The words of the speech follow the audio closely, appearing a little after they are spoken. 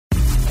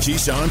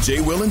Keyshawn,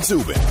 J. Will, and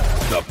Zubin,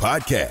 the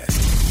podcast.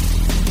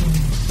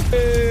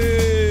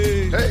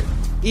 Hey.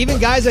 Even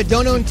guys that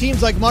don't own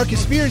teams like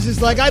Marcus Spears is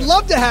like, I'd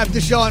love to have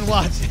Deshaun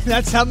Watson.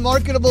 That's how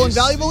marketable and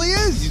valuable he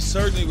is. You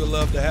certainly would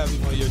love to have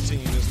him on your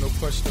team. There's no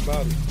question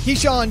about it.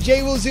 Keyshawn,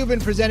 J. Will, Zubin,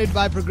 presented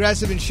by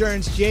Progressive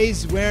Insurance.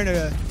 Jay's wearing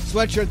a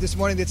sweatshirt this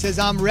morning that says,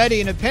 I'm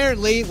ready. And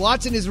apparently,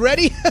 Watson is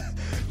ready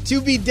to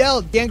be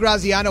dealt. Dan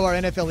Graziano, our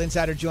NFL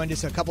insider, joined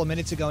us a couple of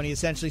minutes ago, and he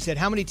essentially said,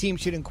 how many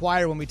teams should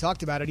inquire when we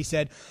talked about it? He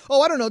said,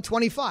 I don't know,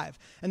 25.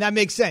 And that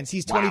makes sense.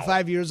 He's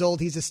 25 years old.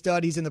 He's a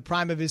stud. He's in the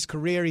prime of his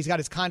career. He's got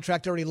his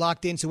contract already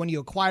locked in. So when you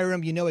acquire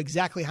him, you know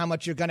exactly how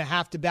much you're going to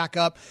have to back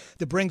up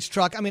the Brinks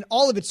truck. I mean,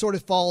 all of it sort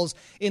of falls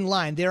in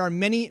line. There are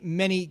many,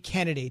 many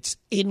candidates,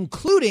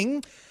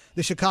 including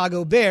the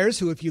Chicago Bears,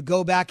 who, if you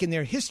go back in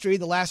their history,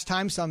 the last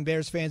time some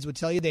Bears fans would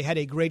tell you they had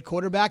a great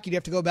quarterback, you'd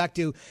have to go back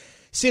to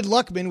Sid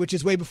Luckman, which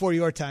is way before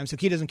your time, so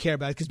Key doesn't care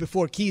about it because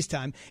before Key's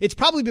time. It's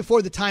probably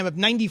before the time of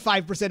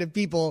 95% of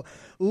people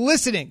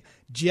listening.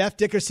 Jeff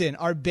Dickerson,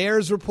 our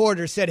Bears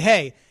reporter, said,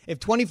 hey, if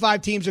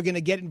 25 teams are going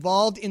to get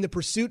involved in the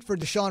pursuit for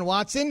Deshaun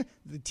Watson,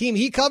 the team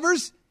he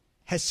covers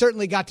has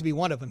certainly got to be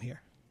one of them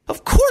here.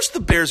 Of course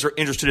the Bears are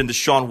interested in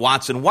Deshaun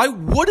Watson. Why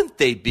wouldn't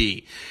they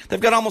be? They've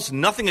got almost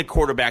nothing at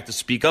quarterback to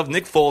speak of.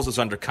 Nick Foles is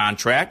under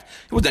contract.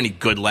 He wasn't any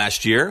good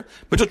last year.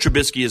 Mitchell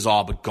Trubisky is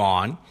all but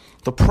gone.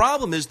 The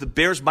problem is the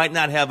Bears might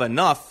not have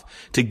enough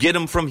to get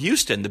him from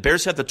Houston. The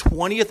Bears have the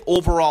 20th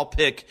overall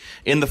pick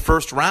in the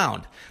first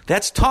round.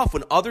 That's tough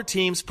when other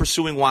teams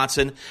pursuing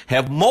Watson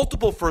have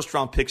multiple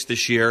first-round picks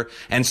this year,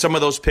 and some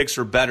of those picks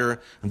are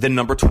better than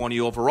number 20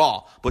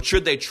 overall. But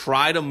should they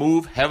try to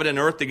move heaven and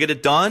earth to get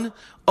it done?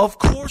 Of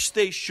course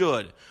they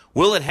should.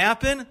 Will it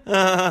happen?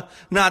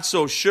 Not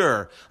so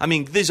sure. I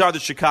mean, these are the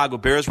Chicago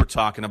Bears we're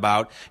talking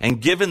about,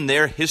 and given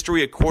their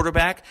history at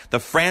quarterback, the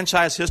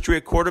franchise history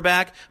at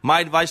quarterback, my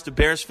advice to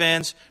Bears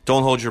fans,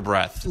 don't hold your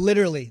breath.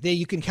 Literally,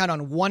 you can count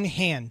on one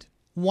hand,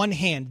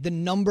 the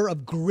number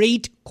of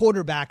great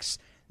quarterbacks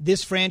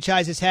this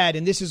franchise has had,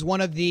 and this is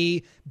one of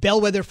the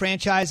bellwether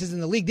franchises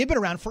in the league. They've been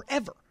around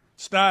forever.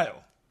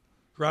 Style,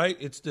 right?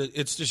 It's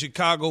the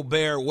Chicago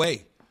Bear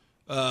way.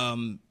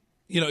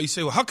 You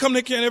say, well, how come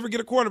they can't ever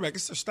get a quarterback?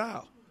 It's their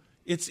style.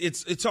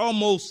 It's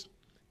almost,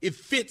 it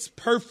fits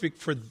perfect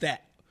for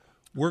that.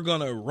 We're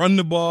going to run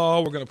the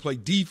ball, we're going to play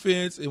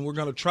defense, and we're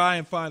going to try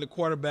and find a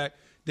quarterback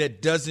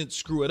that doesn't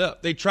screw it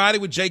up. They tried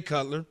it with Jay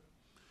Cutler.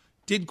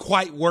 Didn't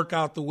quite work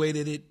out the way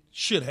that it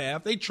should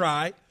have. They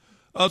tried.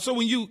 So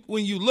when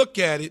you look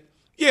at it,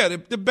 yeah,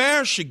 the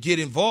Bears should get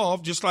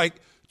involved, just like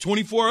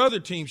 24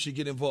 other teams should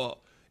get involved.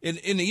 And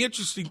the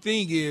interesting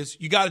thing is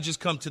you got to just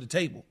come to the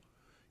table.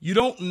 You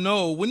don't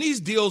know when these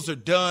deals are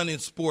done in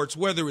sports,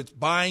 whether it's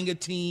buying a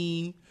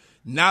team,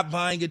 not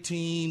buying a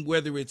team,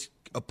 whether it's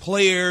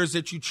players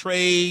that you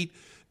trade,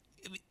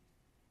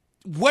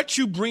 what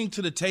you bring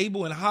to the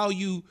table and how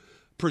you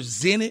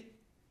present it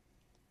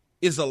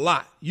is a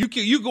lot. You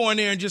go in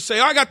there and just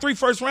say, I got 3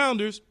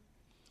 first-rounders.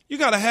 You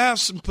got to have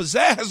some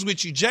pizzazz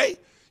with you, Jay.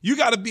 You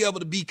got to be able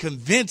to be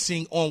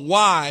convincing on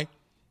why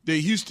the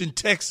Houston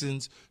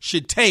Texans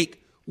should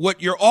take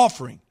what you're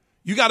offering.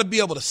 You got to be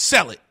able to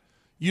sell it.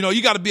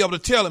 You got to be able to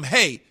tell them,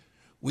 hey,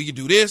 we can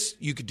do this,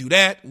 you can do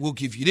that, we'll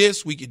give you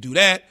this, we can do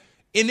that.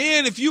 And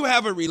then if you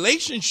have a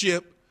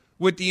relationship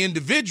with the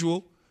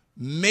individual,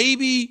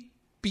 maybe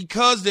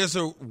because there's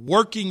a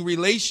working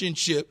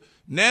relationship,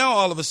 now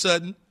all of a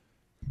sudden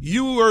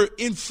you are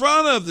in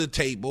front of the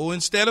table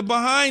instead of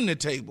behind the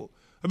table.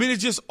 I mean,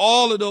 it's just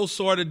all of those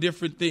sort of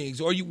different things.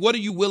 Or what are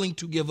you willing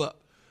to give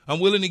up? I'm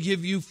willing to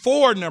give you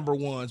 4 number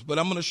ones, but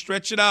I'm going to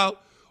stretch it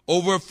out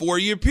over a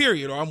 4-year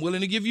period, or I'm willing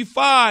to give you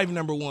 5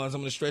 number ones.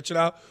 I'm going to stretch it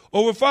out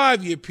over a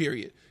 5-year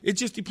period. It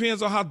just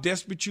depends on how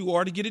desperate you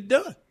are to get it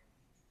done.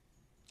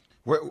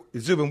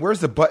 Zubin, where's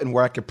the button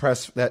where I can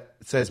press that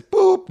says,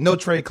 boop, no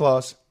trade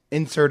clause,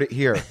 insert it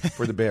here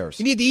for the Bears?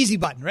 You need the easy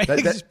button, right?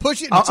 Just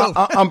push it and it's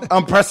over.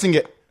 I'm pressing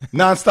it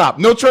nonstop.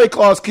 No trade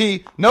clause,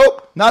 Key.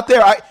 Nope, not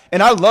there.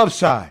 I love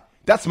Chi.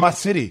 That's my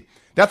city.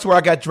 That's where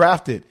I got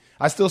drafted.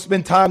 I still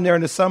spend time there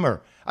in the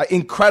summer.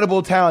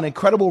 Incredible town,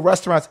 incredible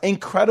restaurants,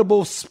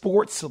 incredible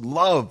sports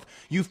love.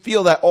 You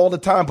feel that all the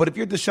time. But if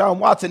you're Deshaun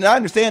Watson, and I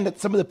understand that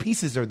some of the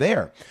pieces are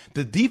there.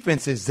 The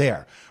defense is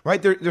there, right?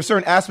 There's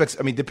certain aspects,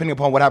 I mean, depending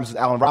upon what happens with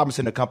Allen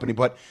Robinson and the company.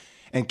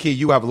 And Key,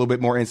 you have a little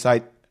bit more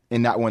insight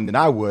in that one than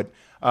I would.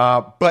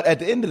 But at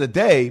the end of the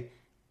day,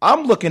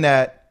 I'm looking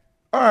at,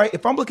 all right,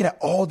 if I'm looking at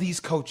all these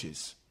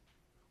coaches,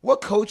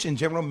 what coach and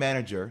general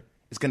manager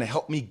is going to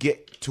help me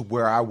get to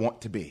where I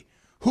want to be?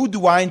 Who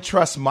do I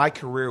entrust my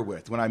career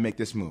with when I make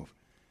this move?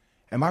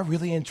 Am I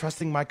really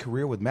entrusting my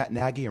career with Matt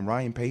Nagy and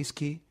Ryan Pace,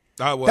 Key?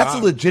 That's a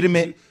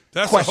legitimate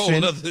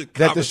question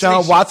that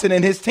Deshaun Watson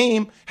and his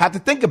team have to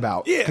think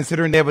about,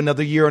 considering they have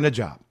another year on the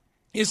job.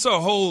 It's a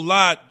whole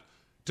lot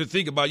to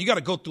think about. You got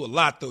to go through a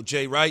lot, though,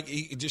 Jay, right?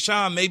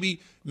 Deshaun,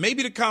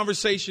 maybe the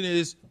conversation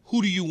is,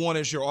 who do you want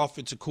as your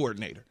offensive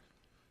coordinator?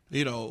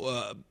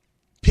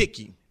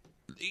 Picking.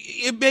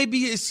 It may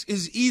be as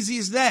easy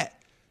as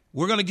that.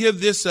 We're going to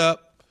give this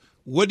up.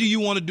 what do you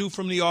want to do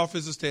from the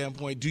offensive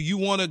standpoint? Do you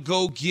want to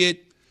go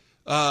get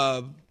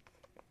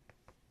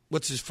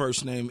what's his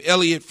first name?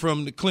 Elliott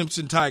from the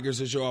Clemson Tigers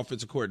as your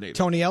offensive coordinator.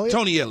 Tony Elliott?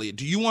 Tony Elliott.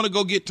 Do you want to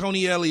go get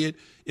Tony Elliott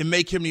and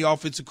make him the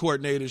offensive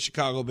coordinator of the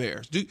Chicago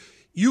Bears?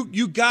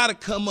 You got to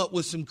come up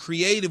with some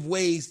creative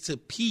ways to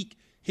pique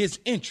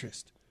his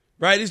interest,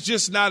 right? It's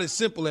just not as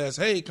simple as,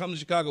 hey, come to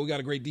Chicago, we got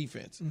a great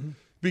defense. Mm-hmm.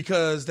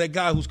 Because that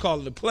guy who's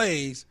calling the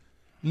plays,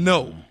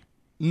 no.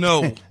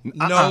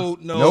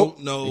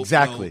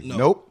 Exactly.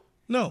 No.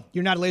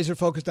 You're not laser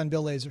focused on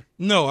Bill Lazor?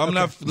 No, I'm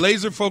not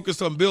laser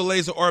focused on Bill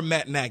Lazor or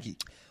Matt Nagy.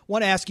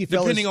 Want to ask you,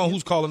 fellas, depending on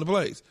who's calling the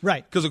plays,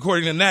 right? Because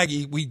according to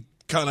Nagy, we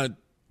kind of,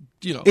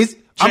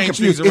 I'm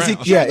confused.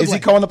 Is he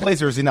calling the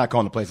plays or is he not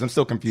calling the plays? I'm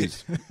still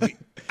confused.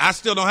 I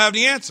still don't have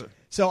the answer.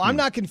 So I'm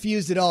not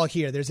confused at all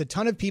here. There's a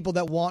ton of people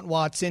that want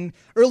Watson.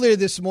 Earlier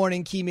this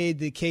morning, Key made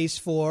the case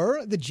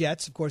for the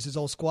Jets, of course, his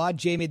old squad.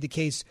 Jay made the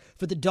case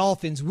for the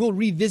Dolphins. We'll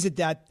revisit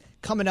that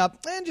coming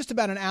up in just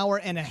about an hour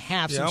and a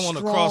half. Yeah, I want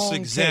to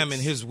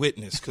cross-examine his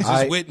witness because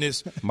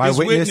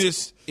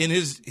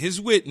his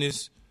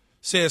witness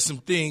says some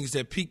things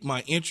that pique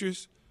my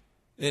interest,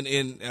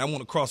 and I want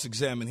to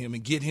cross-examine him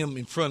and get him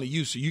in front of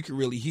you so you can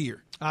really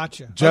hear.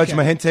 Gotcha. Judge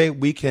Mehenti,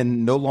 we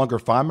can no longer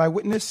find my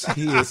witness.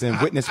 He is in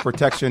witness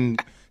protection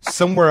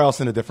somewhere else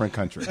in a different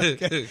country.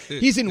 Okay.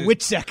 He's in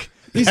WITSEC.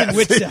 He's in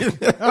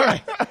WITSEC. All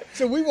right.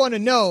 So we want to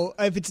know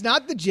if it's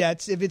not the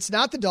Jets, if it's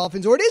not the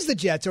Dolphins, or it is the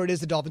Jets, or it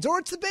is the Dolphins, or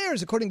it's the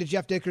Bears, according to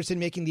Jeff Dickerson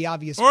making the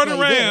obvious or the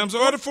Rams,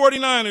 or the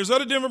 49ers, or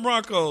the Denver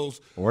Broncos.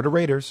 Or the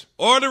Raiders.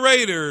 Or the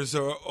Raiders,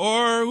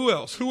 or who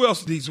else? Who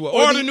else needs what?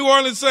 Or the New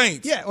Orleans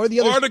Saints. Yeah, or the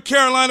others. Or the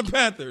Carolina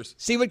Panthers.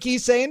 See what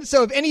Key's saying?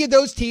 So if any of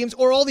those teams,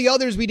 or all the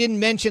others we didn't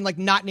mention, like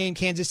not named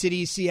Kansas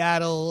City,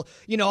 Seattle,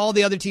 all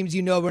the other teams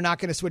we're not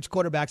going to switch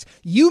quarterbacks,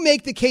 you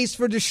make the case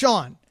for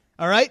Deshaun.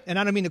 All right? And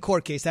I don't mean the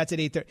court case. That's at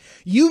 8:30.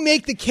 You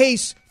make the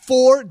case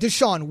for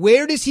Deshaun.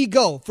 Where does he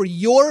go for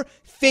your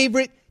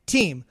favorite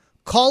team?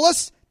 Call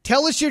us,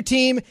 tell us your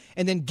team,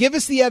 and then give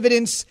us the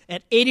evidence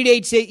at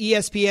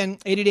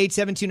 888-ESPN,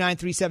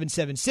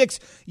 888-729-3776.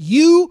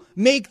 You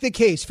make the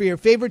case for your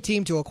favorite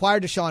team to acquire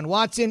Deshaun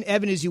Watson.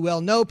 Evan, as you well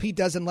know, Pete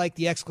doesn't like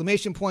the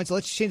exclamation point, so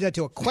let's change that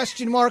to a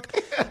question mark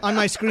on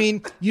my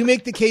screen. You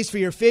make the case for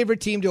your favorite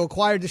team to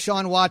acquire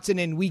Deshaun Watson,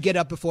 and we get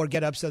up before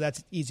get up, so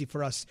that's easy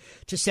for us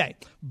to say.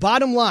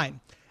 Bottom line,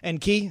 and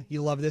Key,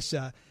 you love this,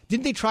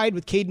 didn't they try it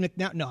with Cade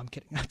McNown? No, I'm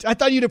kidding. I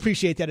thought you'd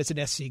appreciate that as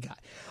an SC guy.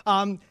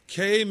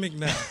 Cade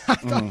McNown. I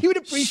thought you would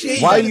appreciate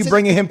that. Why are you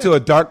bringing him to a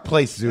dark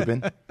place,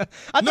 Zubin?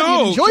 I thought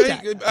you'd enjoy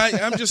that.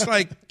 I'm just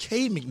like,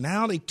 Cade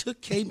McNown, they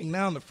took Cade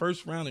McNown in the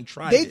first round and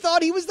tried They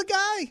thought he was the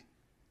guy.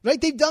 Right?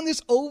 They've done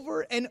this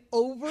over and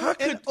over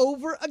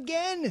over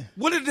again.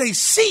 What did they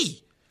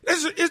see?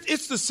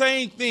 It's the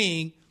same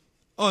thing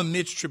on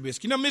Mitch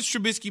Trubisky. Mitch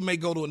Trubisky may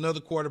go to another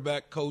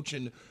quarterback coach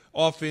and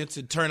offense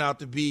and turn out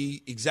to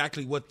be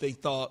exactly what they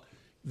thought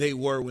they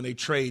were when they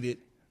traded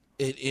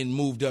and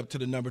moved up to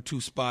the number 2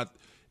 spot,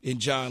 and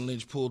John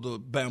Lynch pulled a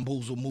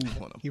bamboozle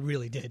move on him. He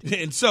really did.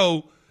 And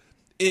so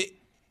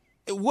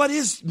what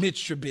is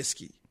Mitch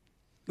Trubisky?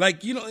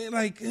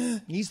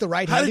 He's the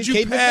right-handed how did you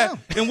Cade pass?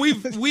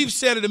 McNown. And we've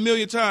said it a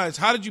million times.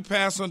 How did you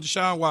pass on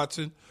Deshaun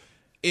Watson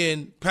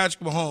and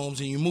Patrick Mahomes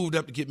and you moved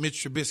up to get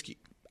Mitch Trubisky?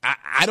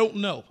 I don't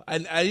know.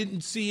 I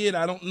didn't see it.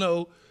 I don't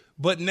know.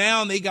 But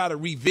now they got to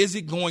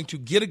revisit going to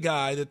get a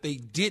guy that they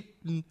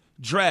didn't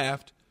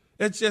draft.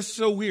 That's just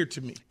so weird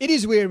to me. It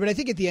is weird, but I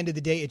think at the end of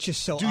the day, it's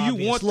just so obvious.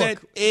 Do you want that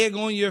egg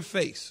on your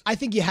face? I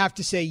think you have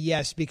to say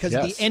yes because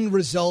the end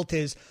result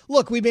is,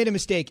 look, we made a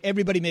mistake.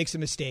 Everybody makes a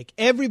mistake.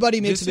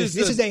 Everybody makes a mistake.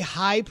 This is a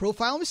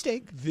high-profile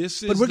mistake.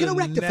 But we're going to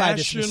rectify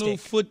this mistake. National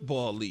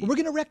Football League. We're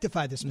going to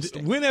rectify this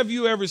mistake. When have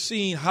you ever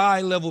seen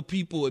high-level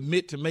people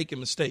admit to making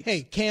mistakes?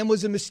 Hey, Cam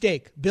was a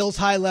mistake. Bill's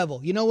high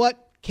level. You know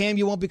what? Cam,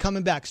 you won't be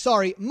coming back.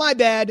 Sorry, my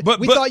bad.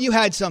 We thought you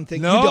had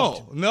something. No, you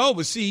don't. No,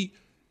 but see,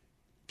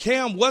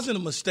 Cam wasn't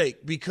a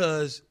mistake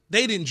because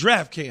they didn't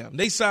draft Cam.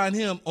 They signed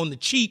him on the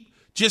cheap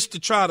just to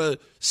try to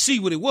see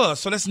what it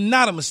was. So that's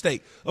not a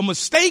mistake. A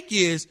mistake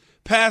is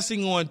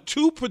passing on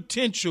 2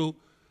 potential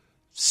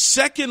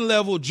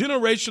second-level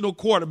generational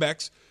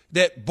quarterbacks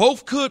that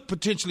both could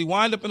potentially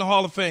wind up in the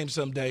Hall of Fame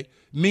someday,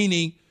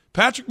 meaning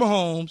Patrick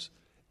Mahomes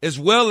as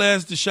well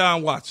as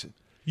Deshaun Watson.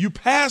 You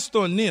passed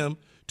on them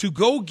to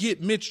go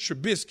get Mitch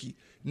Trubisky.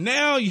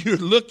 Now you're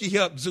looking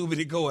up, Zubin,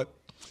 and going,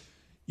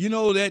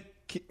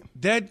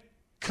 that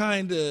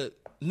kind of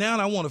 – now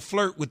I want to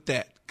flirt with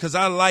that because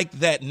I like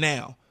that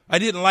now. I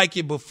didn't like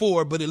it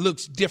before, but it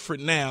looks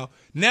different now.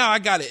 Now I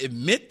got to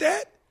admit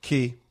that?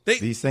 Key.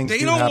 These things they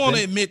don't want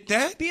to admit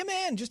that. Be a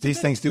man.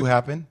 These things do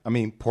happen. I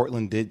mean,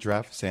 Portland did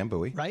draft Sam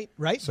Bowie.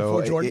 Right. So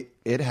before Jordan.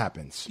 It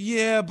happens.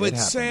 Yeah, but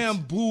Sam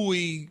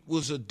Bowie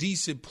was a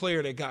decent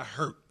player that got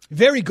hurt.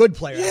 Very good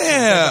player.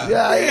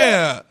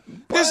 Yeah.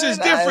 This is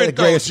different,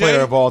 the greatest though, Jay.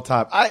 player of all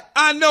time.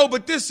 I know,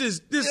 but this is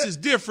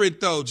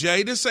different, though,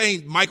 Jay. This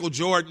ain't Michael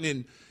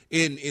Jordan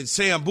and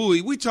Sam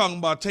Bowie. We talking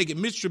about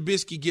taking Mitch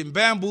Trubisky, getting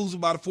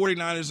bamboozled by the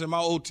 49ers and my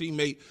old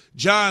teammate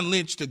John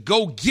Lynch to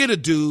go get a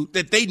dude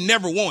that they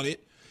never wanted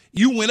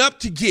You went up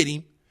to get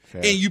him,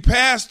 and you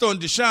passed on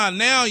Deshaun.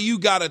 Now you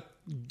got to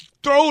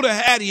throw the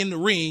Hattie in the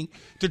ring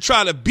to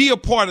try to be a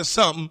part of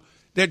something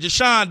that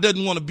Deshaun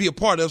doesn't want to be a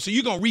part of. So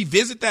you're going to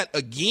revisit that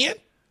again?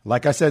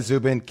 Like I said,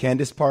 Zubin,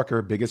 Candace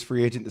Parker, biggest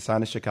free agent to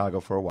sign in Chicago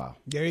for a while.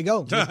 There you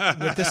go. With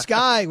the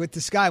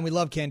sky. And we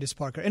love Candace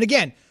Parker. And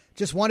again,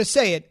 just want to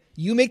say it.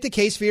 You make the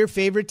case for your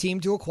favorite team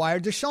to acquire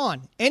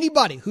Deshaun.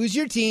 Anybody, who's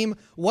your team?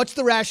 What's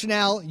the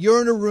rationale?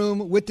 You're in a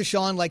room with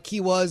Deshaun like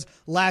he was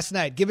last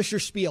night. Give us your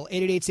spiel.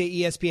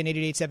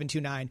 888-ESPN,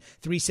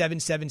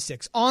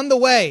 888-729-3776. On the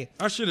way.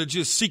 I should have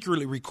just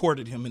secretly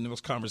recorded him in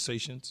those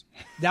conversations.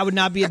 That would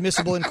not be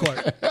admissible in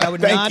court. That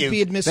would not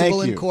be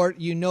admissible in court.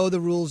 You know the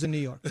rules in New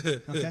York.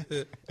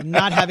 Okay?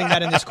 Not having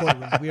that in this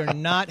courtroom. We are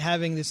not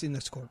having this in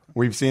this courtroom.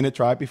 We've seen it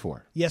tried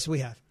before. Yes, we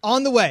have.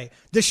 On the way,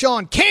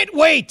 Deshaun can't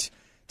wait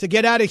to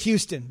get out of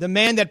Houston. The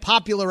man that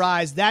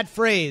popularized that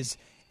phrase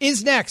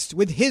is next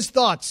with his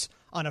thoughts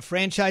on a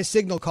franchise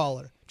signal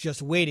caller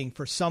just waiting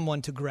for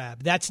someone to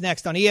grab. That's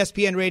next on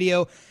ESPN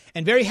Radio,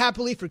 and very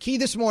happily for Key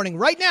this morning,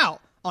 right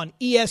now on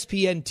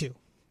ESPN2.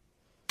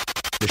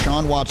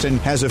 Deshaun Watson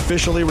has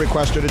officially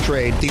requested a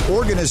trade. The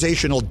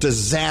organizational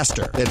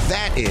disaster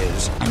that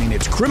is,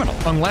 it's criminal.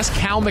 Unless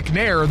Cal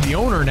McNair, the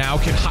owner now,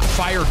 can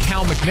fire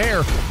Cal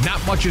McNair,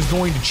 not much is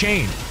going to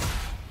change.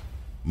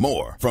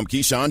 More from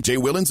Keyshawn, J.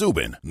 Will, and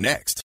Zubin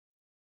next.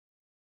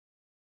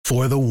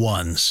 For the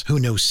ones who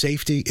know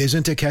safety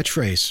isn't a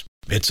catchphrase,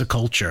 it's a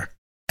culture.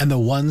 And the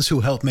ones who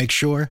help make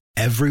sure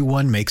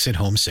everyone makes it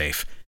home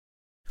safe.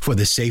 For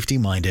the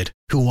safety-minded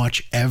who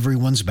watch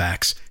everyone's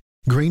backs,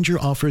 Grainger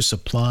offers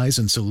supplies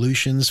and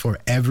solutions for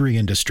every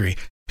industry,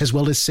 as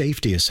well as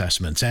safety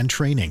assessments and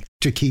training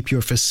to keep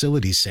your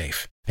facilities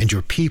safe and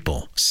your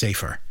people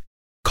safer.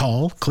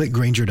 Call, click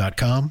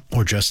Grainger.com,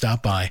 or just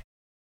stop by.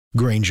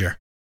 Grainger,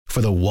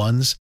 for the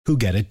ones who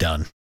get it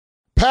done.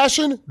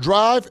 Passion,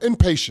 drive, and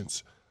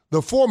patience.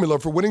 The formula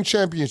for winning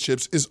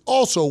championships is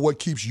also what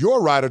keeps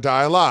your ride or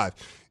die alive.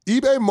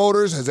 eBay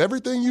Motors has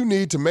everything you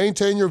need to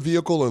maintain your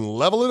vehicle and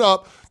level it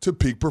up to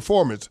peak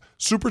performance.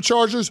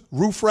 Superchargers,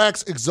 roof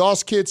racks,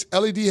 exhaust kits,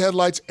 LED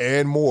headlights,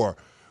 and more.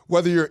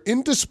 Whether you're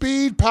into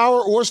speed,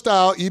 power, or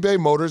style, eBay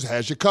Motors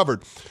has you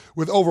covered.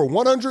 With over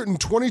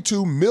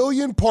 122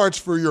 million parts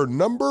for your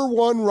number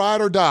one ride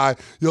or die,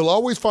 you'll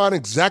always find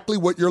exactly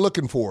what you're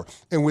looking for.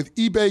 And with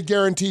eBay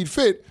Guaranteed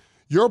Fit,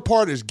 your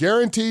part is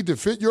guaranteed to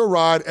fit your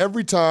ride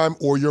every time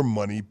or your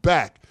money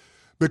back.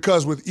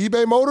 Because with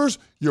eBay Motors,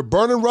 you're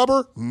burning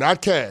rubber,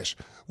 not cash.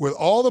 With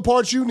all the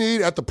parts you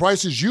need at the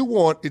prices you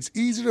want, it's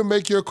easy to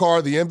make your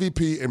car the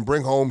MVP and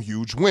bring home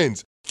huge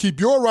wins. Keep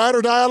your ride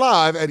or die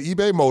alive at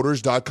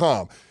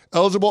ebaymotors.com.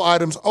 Eligible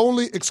items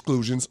only.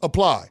 Exclusions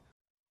apply.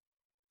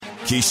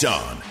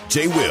 Keyshawn,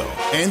 J. Will,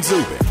 and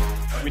Zubin.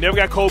 We never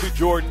got Kobe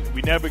Jordan.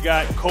 We never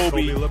got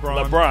Kobe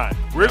LeBron.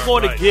 We're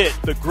going to get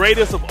the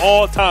greatest of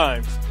all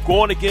times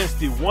going against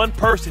the one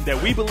person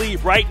that we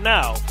believe right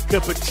now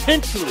could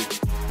potentially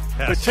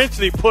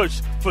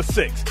push for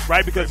 6,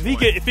 right? Because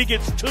if he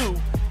gets 2,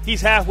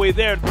 he's halfway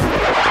there.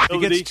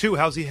 If he gets 2,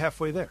 how's he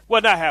halfway there?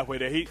 Well, not halfway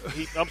there.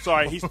 I'm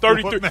sorry. He's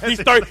 33. He's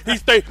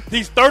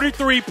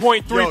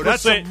 33.3%. Yo,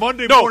 that's some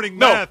Monday morning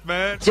math,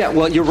 man. Yeah,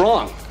 well, you're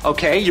wrong.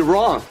 Okay, you're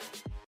wrong.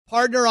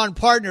 Partner on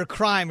partner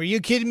crime. Are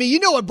you kidding me? You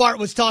know what Bart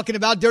was talking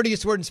about.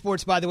 Dirtiest word in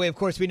sports, by the way. Of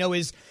course, we know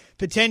his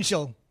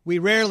potential. We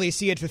rarely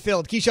see it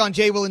fulfilled. Keyshawn,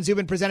 J. Will, and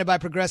Zubin, presented by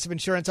Progressive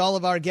Insurance. All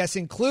of our guests,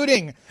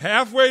 including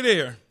halfway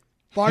there,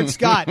 Bart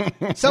Scott.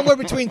 Somewhere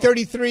between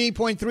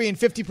 33.3 and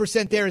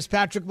 50% there is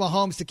Patrick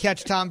Mahomes to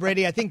catch Tom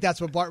Brady. I think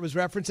that's what Bart was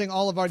referencing.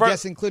 All of our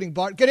guests, including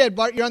Bart. Go ahead,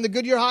 Bart. You're on the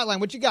Goodyear Hotline.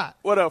 What you got?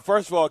 What up?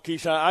 First of all,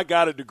 Keyshawn, I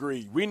got a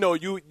degree. We know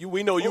you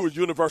was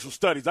universal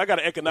studies. I got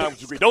an economics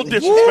degree. Don't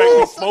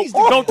disrespect me,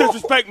 Smoke. Don't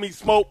disrespect me,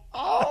 Smoke.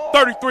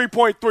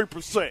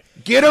 33.3%.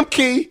 Get him,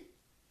 Key.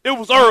 It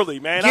was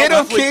early, man. Get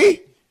him, Key.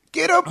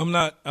 Get him.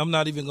 I'm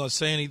not even going to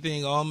say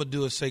anything. All I'm going to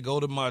do is say go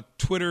to my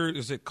Twitter.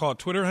 Is it called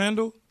Twitter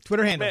handle?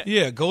 Twitter handle. Man.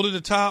 Yeah, go to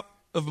the top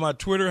of my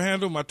Twitter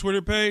handle, my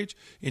Twitter page,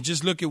 and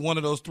just look at one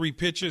of those 3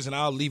 pictures, and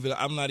I'll leave it.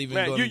 I'm not even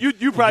going to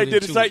you probably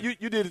did the same.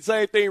 You did the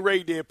same thing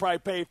Ray did. Probably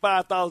paid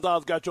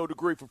 $5,000, got your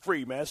degree for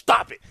free, man.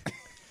 Stop it.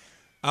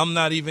 I'm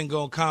not even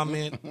going to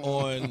comment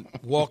on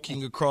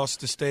walking across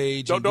the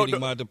stage and getting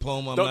my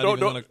diploma. I'm not even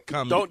going to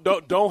comment.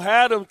 Don't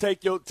have them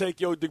take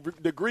your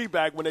degree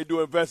back when they do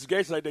an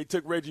investigation like they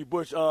took Reggie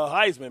Bush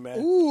Heisman, man.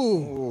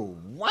 Ooh,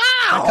 wow.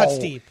 That cuts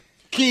deep.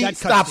 Key,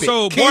 stop it.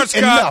 So Key, Bart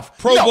Scott, enough.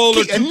 Pro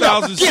Bowler Key,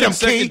 2006,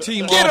 second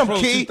team All-Pro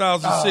Key.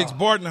 2006.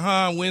 Bart and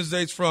Hahn,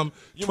 Wednesdays from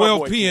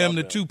 12 p.m.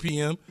 to 2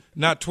 p.m.,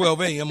 not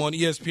 12 a.m. on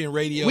ESPN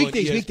Radio.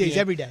 Weekdays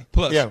every day.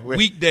 Plus,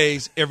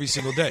 weekdays every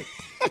single day.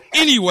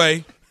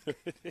 Anyway,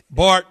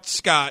 Bart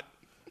Scott,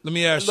 let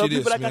me ask you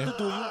this, man.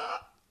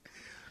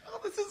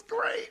 This is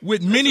great.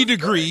 With many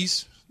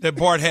degrees that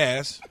Bart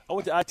has. I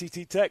went to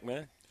ITT Tech,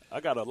 man. I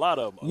got a lot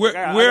of them. I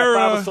got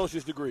 5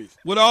 associate's degrees.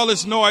 With all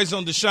this noise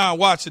on Deshaun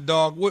Watson,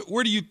 dog,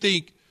 where do you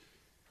think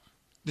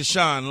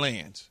Deshaun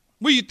lands?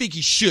 Where do you think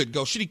he should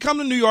go? Should he come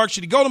to New York?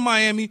 Should he go to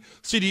Miami?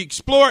 Should he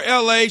explore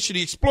L.A.? Should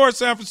he explore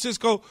San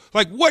Francisco?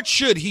 Like, what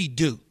should he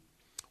do?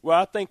 Well,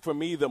 I think for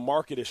me, the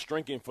market is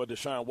shrinking for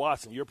Deshaun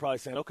Watson. You're probably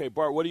saying, okay,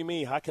 Bart, what do you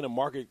mean? How can a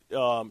market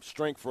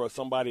shrink for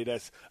somebody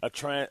that's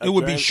It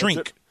would be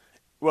shrink.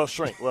 Well,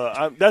 shrink.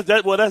 Well,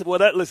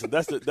 listen,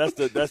 that's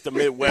the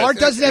Midwest. Bart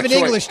doesn't have an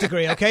English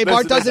degree, okay?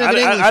 Bart doesn't have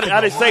an English degree.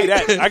 I didn't say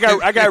that.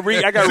 I got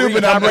reading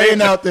comprehension. I'm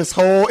laying out this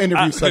whole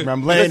interview segment.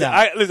 I'm laying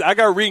out. I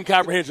got reading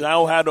comprehension. I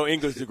don't have no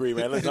English degree,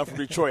 man. Listen, I'm from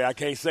Detroit. I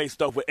can't say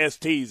stuff with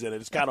STs in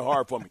it. It's kind of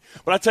hard for me.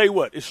 But I tell you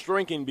what, it's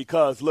shrinking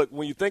because, look,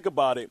 when you think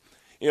about it,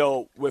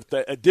 with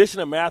the addition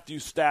of Matthew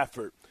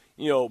Stafford,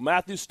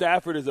 Matthew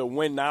Stafford is a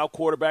win-now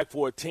quarterback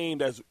for a team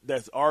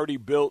that's already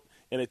built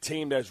and a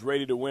team that's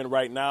ready to win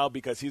right now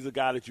because he's a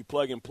guy that you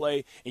plug and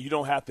play and you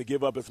don't have to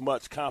give up as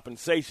much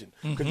compensation.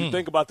 Because you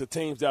think about the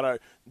teams that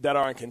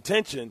are in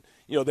contention,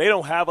 they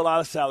don't have a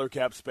lot of salary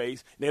cap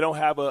space. They don't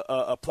have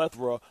a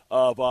plethora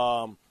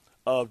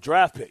of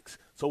draft picks.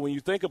 So when you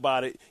think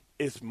about it,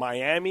 it's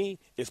Miami,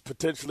 it's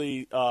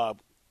potentially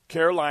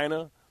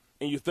Carolina,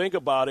 and you think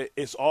about it,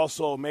 it's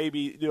also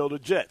maybe the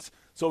Jets.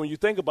 So when you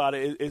think about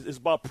it, it's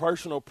about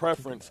personal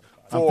preference.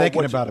 I'm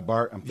thinking about it,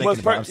 Bart.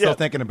 I'm still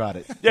thinking about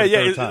it.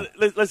 Yeah.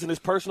 Listen, it's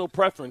personal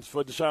preference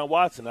for Deshaun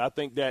Watson. I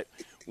think that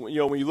when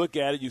you look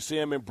at it, you see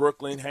him in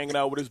Brooklyn hanging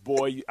out with his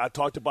boy. I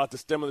talked about the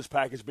stimulus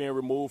package being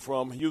removed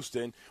from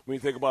Houston. When you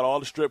think about all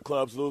the strip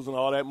clubs losing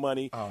all that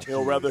money,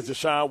 whether it's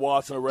Deshaun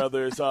Watson or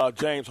whether it's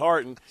James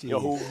Harden,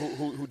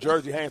 who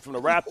jersey hangs from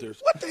the Raptors.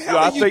 What the hell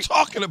are you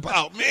talking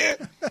about,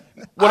 man?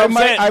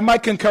 I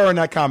might concur in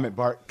that comment,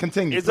 Bart.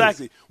 Continue.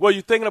 Exactly. Please. Well,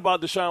 you're thinking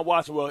about Deshaun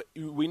Watson. Well,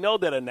 we know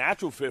that a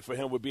natural fit for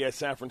him would be at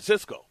San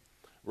Francisco,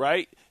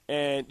 right?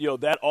 And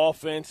that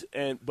offense,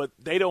 but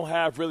they don't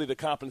have really the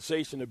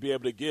compensation to be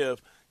able to give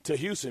to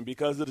Houston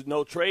because of the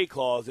no trade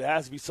clause. It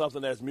has to be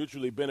something that's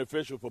mutually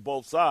beneficial for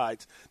both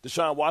sides.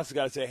 Deshaun Watson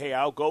got to say, hey,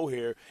 I'll go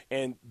here.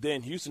 And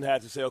then Houston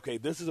has to say, okay,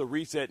 this is a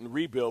reset and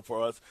rebuild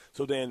for us.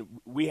 So then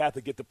we have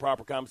to get the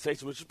proper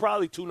compensation, which is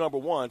probably 2 number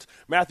ones.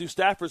 Matthew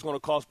Stafford is going to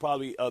cost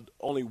probably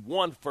only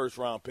 1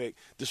 first-round pick.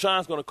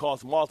 Deshaun's going to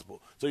cost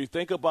multiple. So you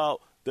think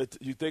about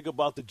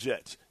the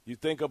Jets. You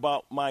think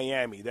about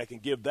Miami that can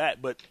give that.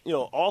 But,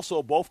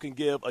 also both can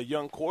give a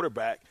young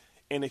quarterback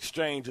in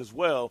exchange as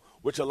well,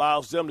 which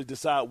allows them to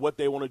decide what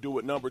they want to do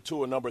with number 2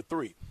 or number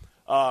 3.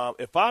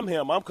 If I'm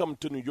him, I'm coming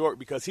to New York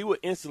because he would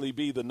instantly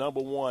be the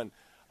number 1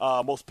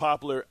 most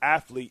popular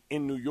athlete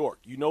in New York.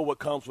 You know what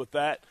comes with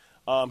that?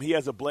 He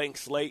has a blank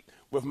slate.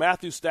 With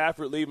Matthew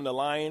Stafford leaving the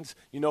Lions,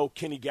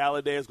 Kenny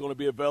Galladay is going to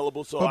be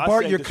available. So, but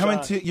Bart, you're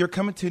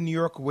coming to New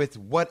York with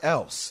what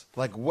else?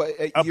 Like what?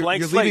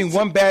 You're leaving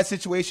one bad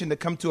situation to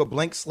come to a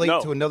blank slate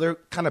to another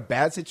kind of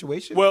bad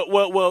situation.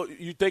 Well,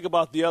 you think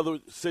about the other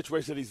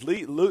situation that he's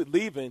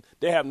leaving.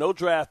 They have no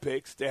draft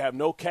picks. They have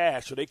no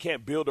cash, so they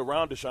can't build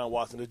around Deshaun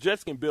Watson. The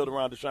Jets can build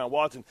around Deshaun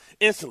Watson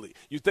instantly.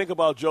 You think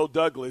about Joe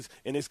Douglas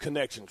and his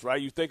connections,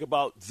 right? You think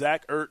about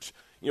Zach Ertz.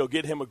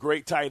 Get him a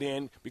great tight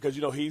end because,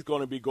 he's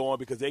going to be going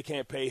because they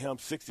can't pay him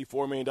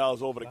 $64 million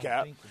over the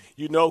cap.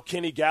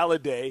 Kenny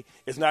Galladay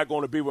is not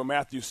going to be with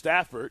Matthew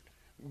Stafford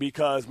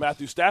because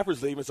Matthew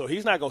Stafford's leaving, so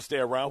he's not going to stay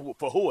around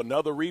for who?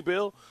 Another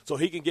rebuild? So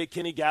he can get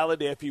Kenny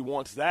Galladay if he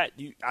wants that.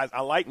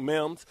 I like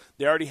Mims.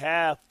 They already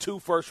have 2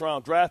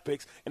 first-round draft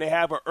picks, and they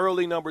have an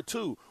early number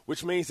 2,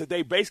 which means that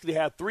they basically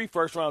have 3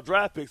 first-round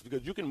draft picks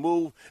because you can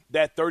move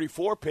that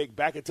 34 pick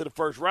back into the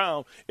first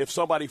round if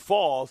somebody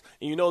falls.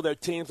 And that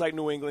teams like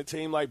New England,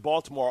 team like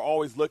Baltimore are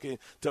always looking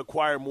to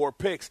acquire more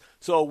picks.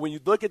 So when you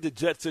look at the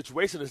Jets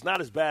situation, it's not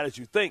as bad as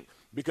you think,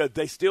 because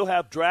they still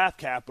have draft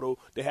capital.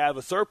 They have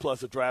a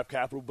surplus of draft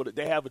capital, but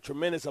they have a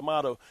tremendous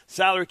amount of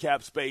salary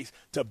cap space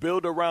to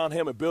build around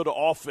him and build an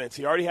offense.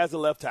 He already has a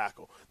left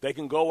tackle. They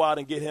can go out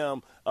and get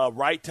him a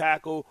right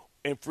tackle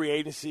in free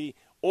agency,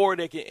 or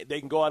they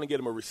can go out and get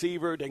him a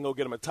receiver. They can go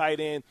get him a tight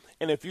end.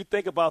 And if you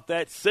think about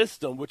that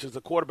system, which is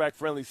a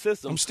quarterback-friendly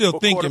system, I'm still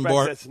thinking,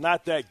 Bart. That's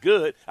not that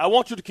good. I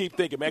want you to keep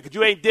thinking, man, because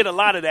you ain't did a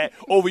lot of that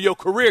over your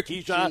career,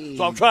 Keyshawn.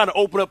 So I'm trying to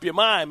open up your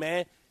mind,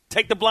 man.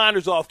 Take the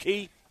blinders off,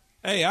 Key.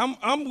 Hey,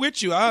 I'm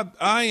with you.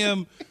 I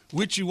am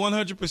with you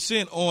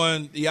 100%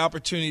 on the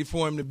opportunity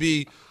for him to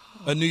be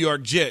a New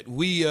York Jet.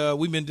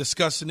 We've been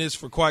discussing this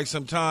for quite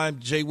some time,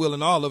 Jay Will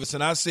and all of us,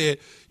 and I said,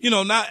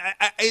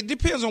 it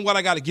depends on what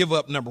I got to give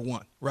up, number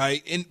 1,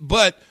 right?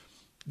 But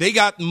they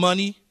got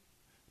money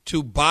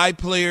to buy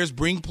players,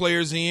 bring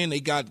players in.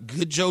 They got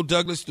good Joe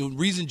Douglas. The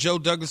reason Joe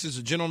Douglas is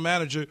a general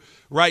manager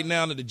right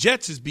now to the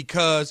Jets is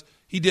because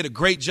he did a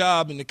great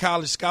job in the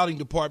college scouting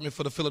department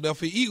for the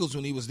Philadelphia Eagles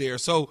when he was there.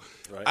 So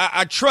right.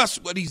 I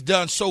trust what he's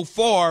done so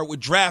far with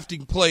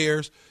drafting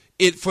players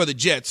for the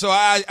Jets. So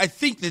I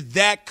think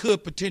that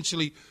could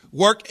potentially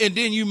work. And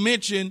then you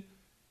mentioned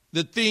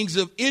the things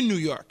in New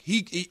York.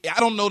 I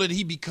don't know that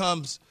he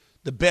becomes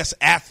the best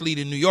athlete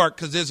in New York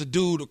because there's a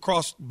dude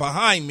across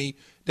behind me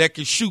that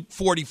can shoot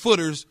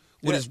 40-footers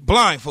with his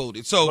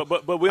blindfolded. So,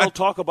 but we don't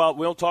talk about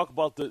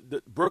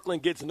the Brooklyn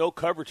gets no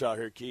coverage out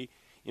here, Key.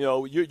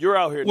 You're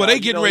out here. Well, they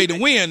getting ready to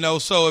win though.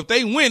 So if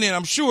they win it,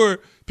 I'm sure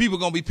people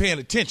are gonna be paying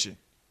attention.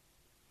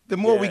 The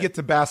more we get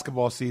to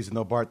basketball season,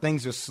 though, Bart,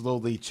 things just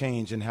slowly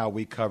change in how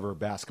we cover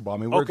basketball. I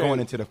mean, we're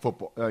going into the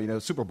football,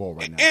 Super Bowl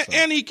right now.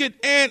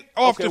 And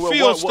off the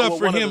field stuff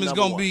for him is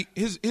going to be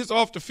his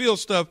off the field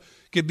stuff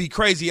could be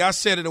crazy. I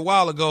said it a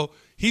while ago.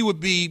 He would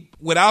be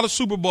without a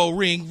Super Bowl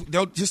ring.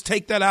 Don't just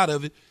take that out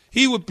of it.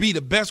 He would be the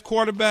best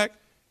quarterback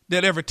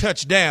that ever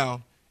touched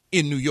down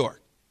in New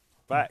York.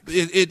 Facts.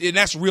 And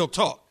that's real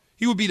talk.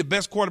 He would be the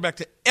best quarterback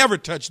to ever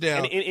touch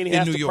down in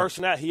New York.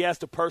 He has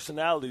the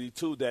personality,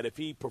 too, that if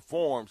he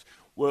performs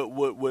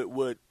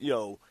would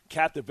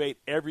captivate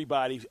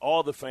everybody,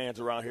 all the fans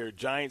around here,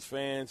 Giants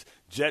fans,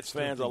 Jets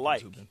fans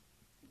alike.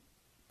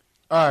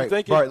 All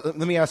right, Bart, let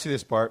me ask you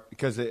this, Bart,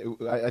 because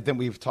I think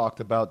we've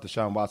talked about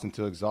Deshaun Watson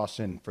to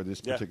exhaustion for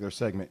this particular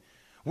segment.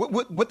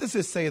 What does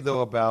this say,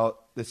 though,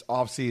 about this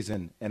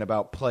offseason and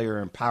about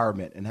player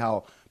empowerment and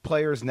how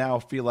players now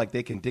feel like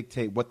they can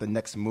dictate what the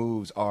next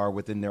moves are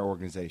within their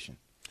organization?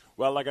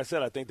 Well, like I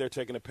said, I think they're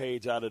taking a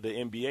page out of the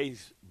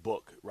NBA's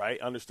book, right?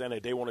 Understanding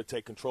that they want to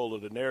take control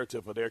of the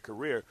narrative of their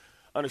career,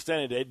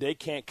 understanding that they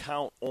can't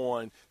count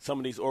on some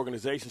of these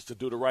organizations to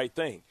do the right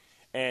thing.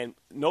 And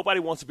nobody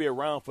wants to be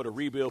around for the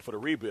rebuild.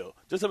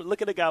 Just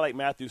look at a guy like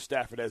Matthew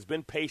Stafford that's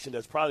been patient,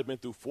 that's probably been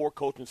through 4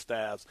 coaching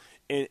staffs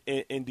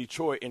in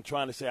Detroit and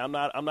trying to say, I'm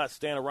not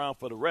staying around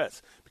for the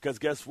rest. Because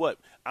guess what?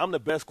 I'm the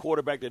best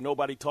quarterback that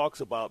nobody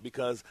talks about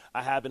because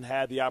I haven't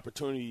had the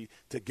opportunity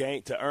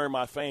to earn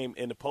my fame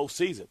in the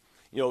postseason.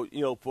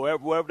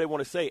 Whatever they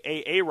want to say,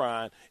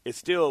 Aaron is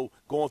still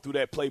going through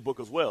that playbook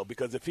as well.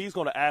 Because if he's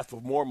going to ask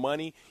for more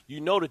money, you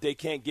know that they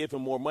can't give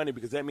him more money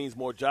because that means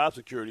more job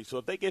security. So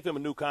if they give him a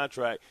new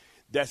contract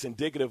that's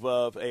indicative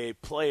of a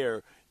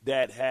player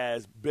that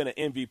has been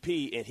an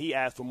MVP and he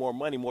asked for more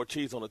money, more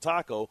cheese on the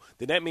taco,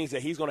 then that means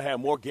that he's going to have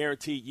more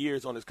guaranteed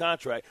years on his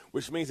contract,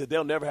 which means that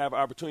they'll never have an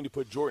opportunity to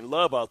put Jordan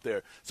Love out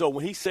there. So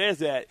when he says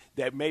that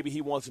maybe he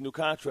wants a new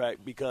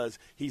contract because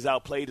he's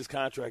outplayed his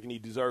contract and he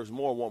deserves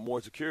more, want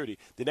more security,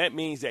 then that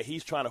means that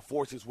he's trying to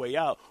force his way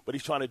out, but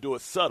he's trying to do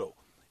it subtle.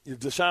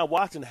 Deshaun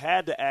Watson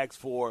had to ask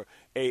for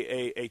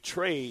a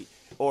trade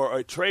or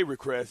a trade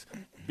request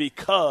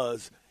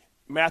because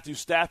Matthew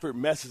Stafford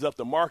messes up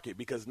the market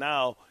because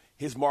now –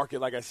 his market,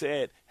 like I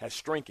said, has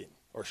shrunken.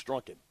 Or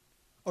shrunken?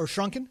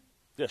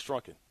 Yeah,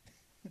 shrunken.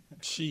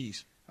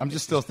 Jeez. I'm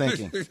just still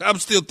thinking. I'm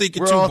still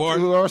thinking Bart.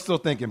 We are still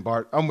thinking,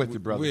 Bart. I'm with you,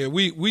 brother. Yeah,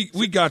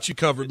 we got you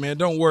covered, man.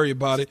 Don't worry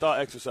about it. Thought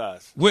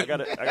exercise. I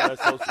got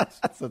associates.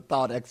 That's a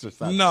thought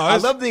exercise. No, I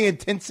love the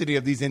intensity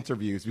of these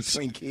interviews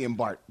between Key and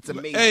Bart. It's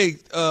amazing. Hey,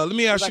 let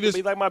me ask you this.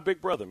 He's like my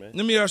big brother, man.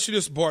 Let me ask you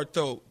this, Bart,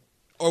 though.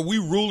 Are we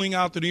ruling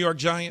out the New York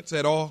Giants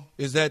at all?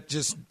 Is that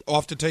just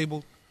off the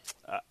table?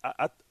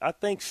 I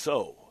think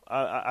so.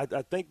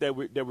 I think that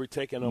we're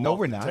taking them off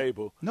the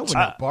table. No, we're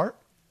not, Bart.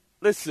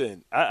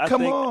 Listen,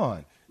 Come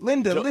on.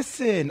 Linda,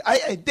 listen.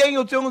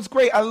 Daniel Jones,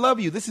 great. I love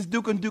you. This is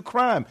Duke and Duke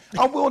crime.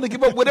 I'm willing to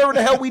give up whatever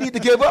the hell we need to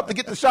give up to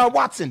get Deshaun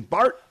Watson,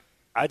 Bart.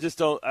 I just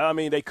don't – I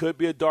mean, they could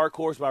be a dark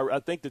horse, but I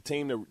think the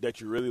team that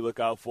you really look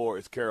out for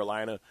is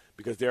Carolina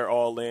because they're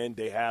all in.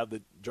 They have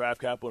the draft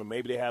capital and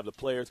maybe they have the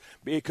players.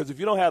 Because if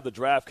you don't have the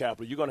draft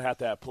capital, you're going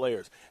to have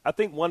players. I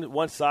think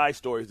one side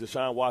story is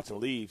Deshaun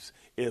Watson leaves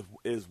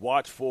is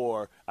watch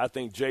for, I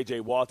think, J.J.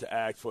 Watt to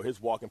ask for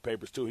his walking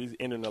papers too. He's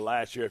entering the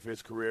last year of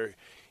his career.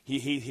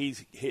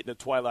 He's hitting the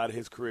twilight of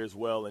his career as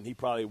well, and he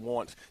probably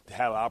wants to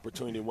have an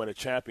opportunity to win a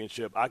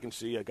championship. I can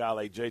see a guy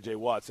like J.J.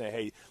 Watt saying,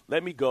 hey,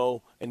 let me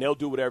go, and they'll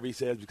do whatever he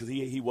says because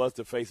he was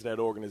the face of that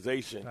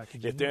organization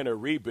if they're in a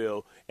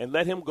rebuild, and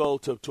let him go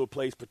to a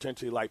place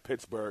potentially like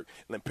Pittsburgh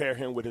and then pair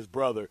him with his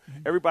brother.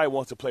 Everybody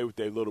wants to play with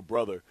their little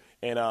brother.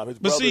 And his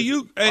but see,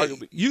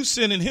 you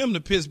sending him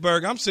to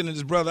Pittsburgh. I'm sending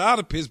his brother out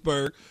of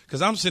Pittsburgh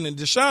because I'm sending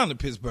Deshaun to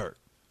Pittsburgh.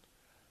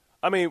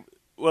 I mean –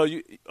 well,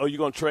 you're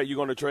going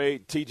to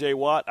trade T.J.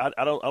 Watt?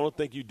 I don't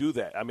think you do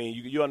that. I mean,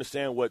 you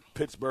understand what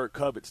Pittsburgh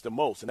covets the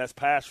most, and that's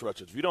pass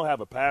rushers. If you don't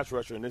have a pass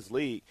rusher in this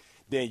league,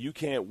 then you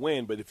can't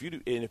win. But if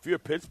you're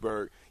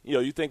Pittsburgh,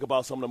 you think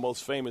about some of the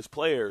most famous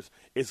players.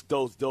 It's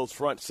those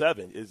front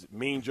seven. It's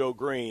Mean Joe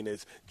Green.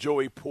 It's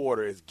Joey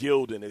Porter. It's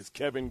Gilden. It's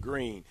Kevin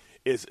Green.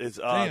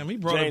 Damn, he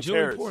brought James up Joey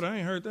Harris. Porter. I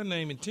ain't heard that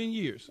name in 10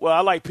 years. Well,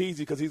 I like Peasy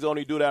because he's the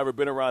only dude I ever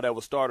been around that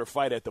would start a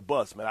fight at the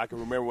bus, man. I can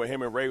remember when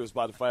him and Ray was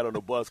about to fight on the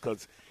bus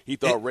because he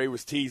thought Ray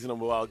was teasing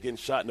him about getting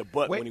shot in the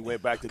butt when he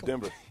went back to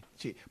Denver.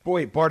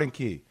 Boy, Bart and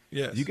Key.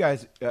 Yes. You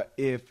guys,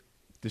 if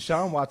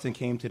Deshaun Watson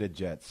came to the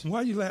Jets, why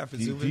are you laughing,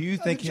 do you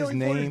think his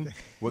name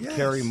would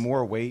carry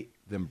more weight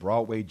than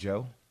Broadway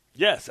Joe?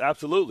 Yes,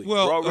 absolutely.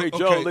 Well, Broadway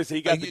Joe, listen,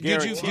 he got the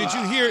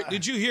guarantee.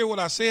 Did you hear what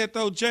I said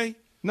though, Jay?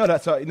 No,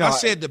 that's all. No, I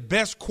said the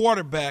best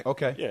quarterback.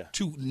 Okay. Yeah.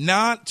 To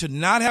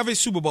not have a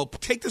Super Bowl,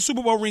 take the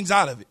Super Bowl rings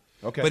out of it.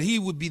 Okay. But he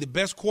would be the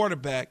best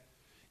quarterback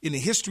in the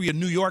history of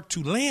New York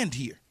to land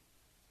here.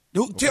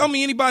 Tell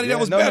me anybody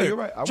that was better. You're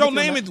right. Joe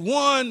Namath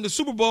won the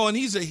Super Bowl, and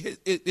he's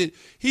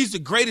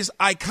the greatest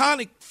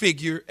iconic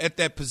figure at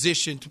that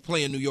position to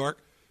play in New York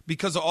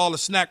because of all the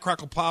snack,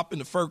 crackle, pop, and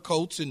the fur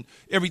coats and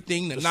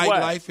everything, the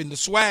nightlife and the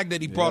swag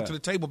that he brought to the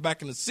table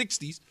back in the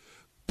 60s.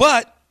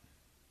 But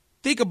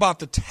Think about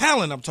the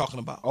talent I'm talking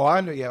about. Oh,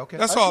 I know. Yeah, okay.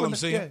 That's all I'm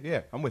saying.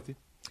 Yeah, I'm with you.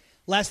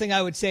 Last thing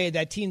I would say,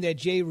 that team that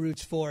Jay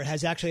roots for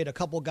has actually had a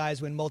couple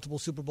guys win multiple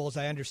Super Bowls.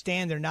 I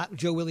understand they're not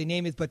Joe Willie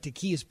Namath, but to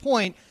Key's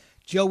point,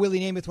 Joe Willie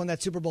Namath won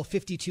that Super Bowl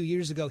 52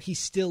 years ago. He's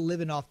still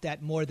living off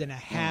that more than a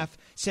half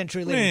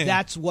century later. Man.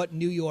 That's what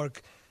New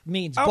York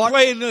means. I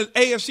played in the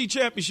AFC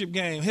Championship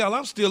game. Hell,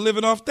 I'm still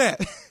living off that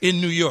in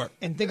New York.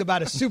 And think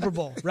about a Super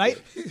Bowl, right?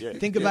 Yeah.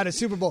 Think about a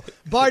Super Bowl.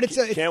 Bart,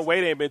 Can't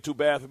wait. Ain't been too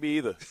bad for me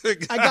either.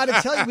 I got to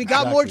tell you, we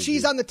got more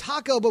cheese on the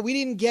taco, but we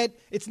didn't get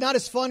 – it's not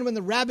as fun when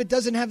the rabbit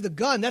doesn't have the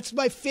gun. That's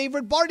my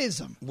favorite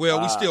Bartism.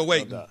 Well, we still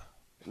waiting.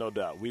 No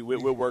doubt.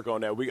 We'll work on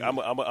that. I'm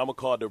gonna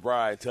call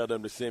DeVry and tell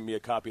them to send me a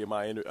copy of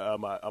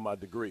my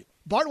degree.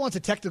 Bart wants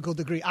a technical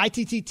degree.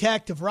 ITT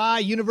Tech,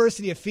 DeVry,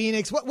 University of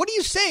Phoenix. What are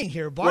you saying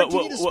here, Bart? Do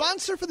you need a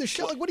sponsor for the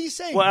show? Like, what are you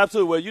saying? Well,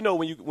 absolutely. Well, you know,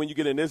 when you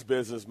get in this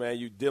business, man,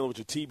 you're dealing with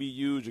your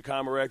TBUs, your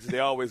Comrexes.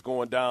 They're always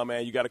going down,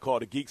 man. You got to call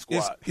the Geek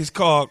Squad. It's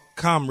called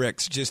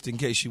Comrex, just in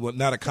case you want.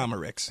 Not a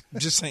Comerex.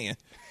 Just saying.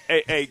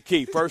 Hey,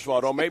 Keith, first of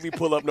all, don't make me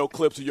pull up no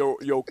clips of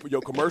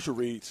your commercial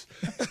reads.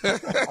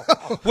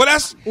 Well,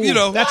 that's,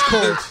 That's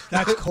cold.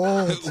 That's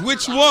cold.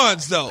 Which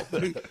ones, though?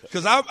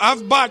 Because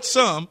I've bought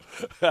some.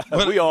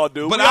 But, we all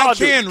do. But I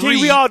can read.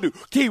 Key, we all do.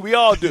 Key, we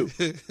all do.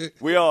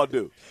 We all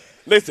do.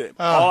 Listen,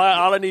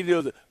 all I need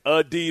to do is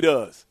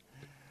Adidas.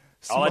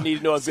 All I need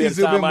to know is being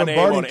sign my name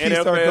on an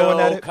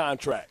NFL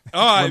contract.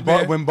 All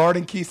right, when Bart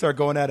and Keith start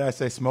going at it, I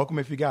say, smoke them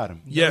if you got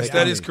them. Yes,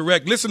 that is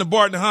correct. Listen to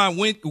Bart and Hahn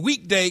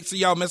weekdays. So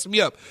y'all messing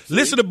me up.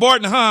 Listen to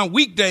Bart and Hahn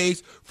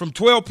weekdays from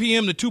 12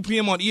 p.m. to 2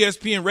 p.m. on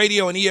ESPN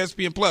Radio and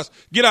ESPN Plus.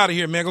 Get out of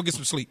here, man. Go get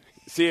some sleep.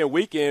 See, in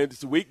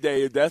weekends,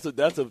 weekdays, that's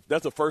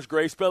a first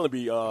grade spelling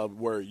bee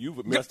word.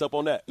 You messed up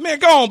on that. Man,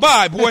 go on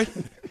by, boy.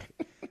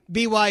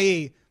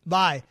 BYE,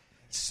 bye.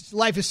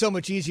 Life is so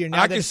much easier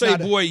now. I can say,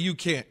 boy, you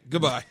can't.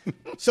 Goodbye.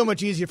 So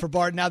much easier for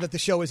Bart now that the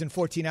show isn't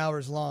 14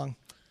 hours long.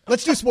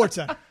 Let's do Sports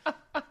Center.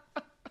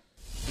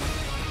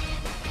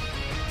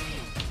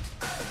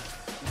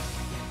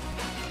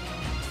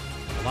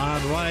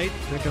 Line right,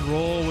 pick and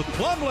roll with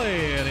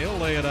Plumlee, and he'll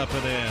lay it up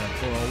and in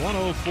for a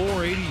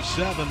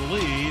 104-87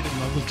 lead.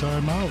 Another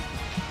timeout.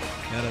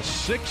 And a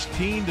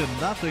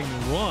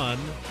 16-0 run.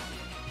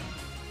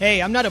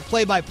 Hey, I'm not a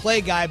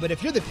play-by-play guy, but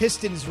if you're the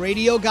Pistons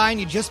radio guy and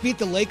you just beat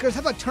the Lakers,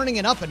 how about turning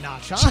it up a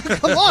notch, huh?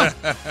 Come on.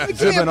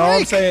 Zubin, all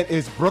I'm saying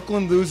is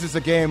Brooklyn loses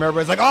a game,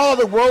 everybody's like, oh,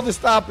 the world is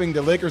stopping.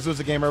 The Lakers lose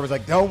a game, everybody's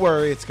like, don't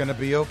worry, it's going to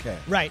be okay.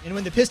 Right, and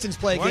when the Pistons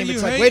play a Why game, are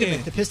it's you like, hating? wait a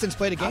minute, the Pistons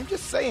played a game? I'm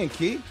just saying,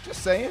 Key.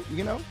 Just saying,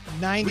 you know.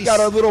 90. We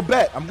got our little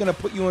bet. I'm going to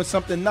put you on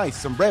something nice,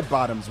 some red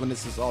bottoms when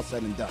this is all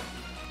said and done.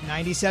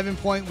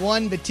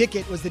 97.1, the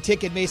ticket was the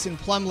ticket, Mason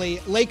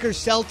Plumlee.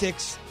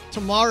 Lakers-Celtics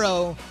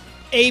tomorrow.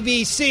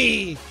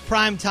 ABC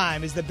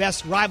primetime is the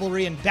best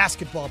rivalry in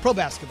basketball. Pro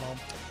basketball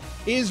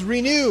is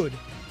renewed.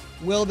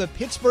 Will the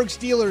Pittsburgh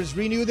Steelers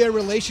renew their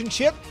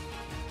relationship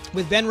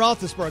with Ben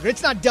Roethlisberger?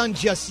 It's not done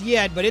just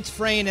yet, but it's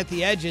fraying at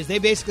the edges. They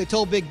basically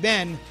told Big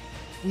Ben,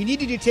 we need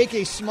you to take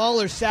a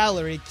smaller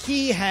salary.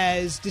 Key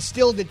has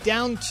distilled it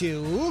down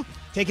to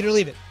take it or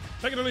leave it.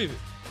 Take it or leave it.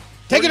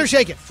 Take it or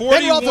shake it.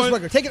 Ben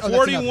Roethlisberger, take it.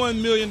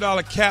 $41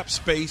 million cap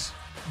space,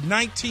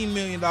 $19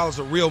 million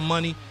of real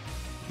money.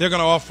 They're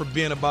going to offer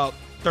Ben about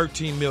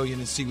 $13 million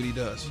and see what he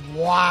does.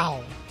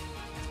 Wow.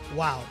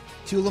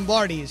 2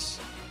 Lombardis.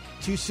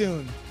 Too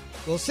soon.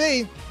 We'll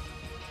see.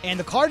 And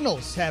the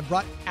Cardinals have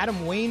brought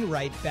Adam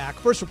Wainwright back.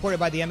 First reported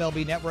by the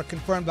MLB Network,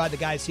 confirmed by the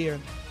guys here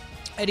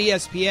at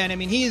ESPN. I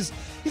mean, he's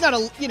not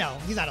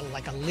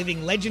like a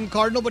living legend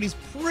Cardinal, but he's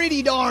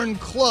pretty darn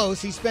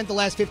close. He spent the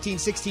last 15,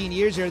 16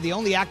 years here. The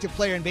only active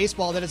player in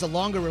baseball that has a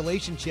longer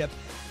relationship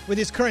with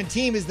his current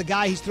team is the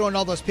guy he's throwing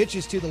all those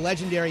pitches to, the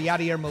legendary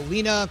Yadier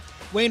Molina.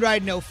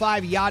 Wainwright in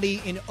 05,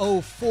 Yadi in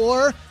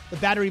 04. The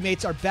Battery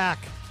Mates are back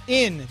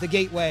in the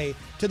gateway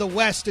to the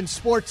West, and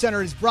Sports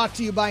Center is brought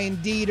to you by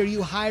Indeed. Are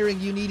you hiring?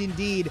 You need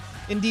Indeed.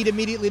 Indeed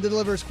immediately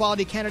delivers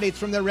quality candidates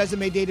from their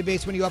resume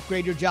database when you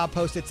upgrade your job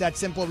post. It's that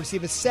simple.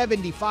 Receive a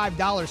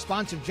 $75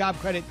 sponsored job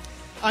credit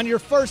on your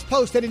first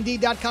post at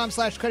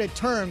Indeed.com/credit.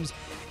 Terms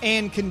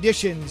and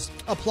conditions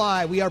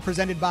apply. We are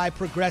presented by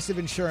Progressive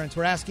Insurance.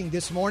 We're asking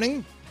this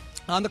morning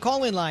on the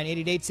call-in line,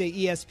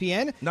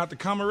 888-SAY-ESPN. Not the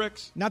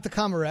Comerex? Not the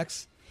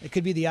Comerex. It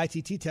could be the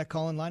ITT Tech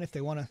call-in line if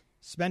they want to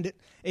spend it.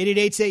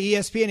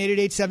 888-SAY-ESPN,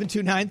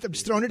 888-729. I'm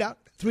just throwing it out.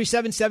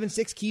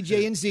 3776, Key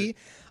J and Z.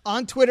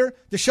 On Twitter,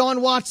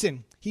 Deshaun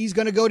Watson. He's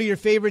going to go to your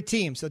favorite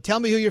team. So tell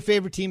me who your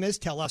favorite team is.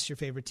 Tell us your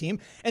favorite team.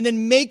 And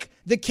then make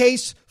the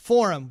case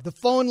for him. The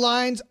phone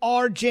lines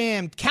are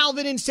jammed.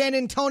 Calvin in San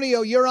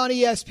Antonio, you're on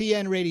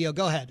ESPN Radio.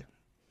 Go ahead.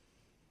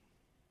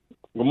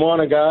 Good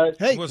morning, guys.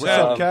 Hey. What's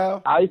up,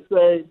 Cal? I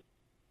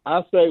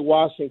say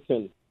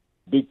Washington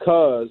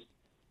because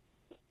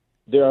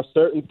there are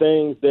certain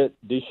things that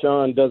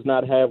Deshaun does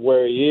not have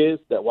where he is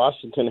that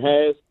Washington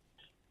has,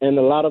 and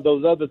a lot of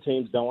those other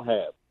teams don't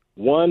have.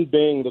 One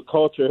being the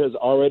culture has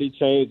already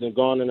changed and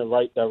gone in the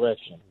right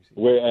direction,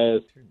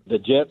 whereas the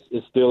Jets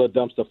is still a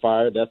dumpster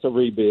fire. That's a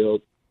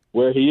rebuild.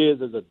 Where he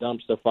is a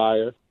dumpster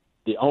fire.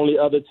 The only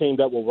other team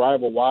that will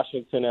rival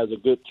Washington as a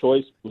good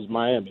choice was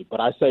Miami. But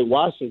I say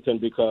Washington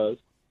because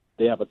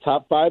they have a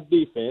top-5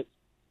 defense.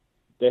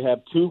 They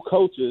have 2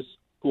 coaches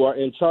who are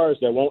in charge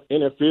that won't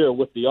interfere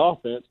with the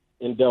offense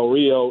in Del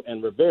Rio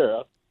and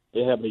Rivera.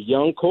 They have a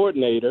young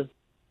coordinator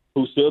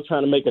who's still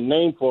trying to make a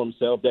name for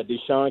himself that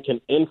Deshaun can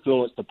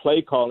influence the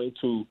play calling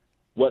to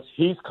what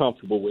he's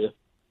comfortable with.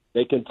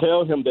 They can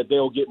tell him that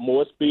they'll get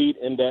more speed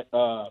in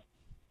that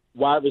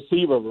wide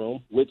receiver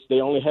room, which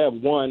they only have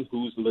one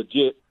who's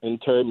legit in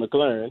Terry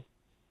McLaurin.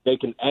 They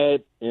can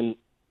add in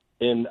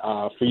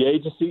free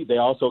agency. They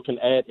also can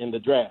add in the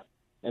draft.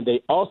 And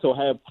they also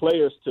have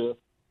players to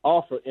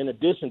offer in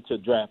addition to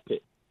draft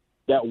picks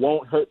that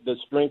won't hurt the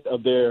strength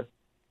of the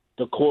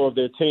core of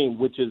their team,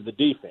 which is the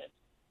defense.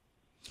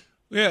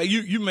 Yeah,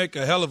 you make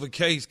a hell of a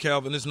case,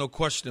 Calvin. There's no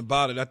question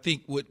about it. I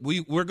think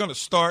we're going to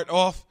start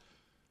off,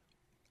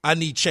 I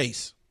need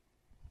Chase.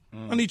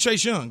 I need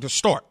Chase Young to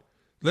start.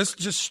 Let's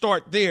just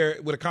start there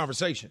with a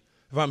conversation.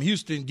 If I'm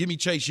Houston, give me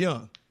Chase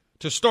Young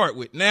to start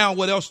with. Now,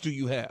 what else do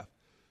you have?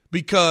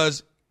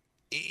 Because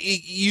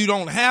you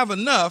don't have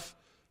enough.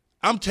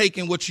 I'm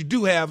taking what you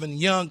do have in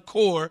Young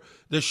core,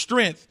 the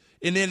strength,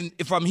 and then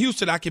if I'm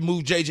Houston, I can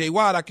move J.J.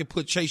 Watt. I can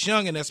put Chase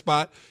Young in that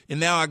spot, and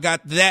now I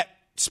got that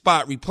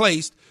spot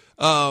replaced.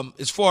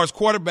 As far as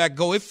quarterback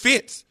go, it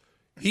fits.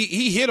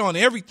 He hit on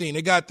everything.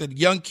 They got the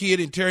young kid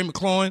in Terry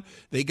McLaurin.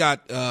 They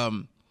got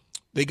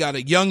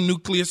a young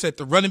nucleus at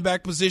the running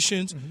back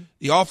positions. Mm-hmm.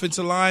 The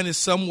offensive line is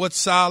somewhat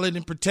solid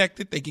and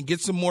protected. They can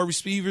get some more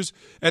receivers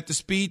at the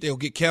speed. They'll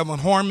get Kevin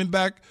Harmon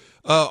back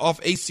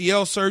off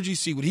ACL surgery,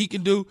 see what he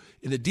can do.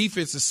 And the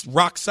defense is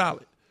rock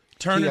solid.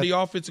 Turner, the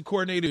offensive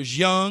coordinator, is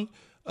young.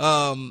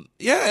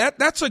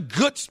 That's a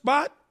good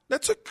spot.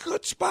 That's a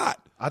good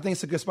spot. I think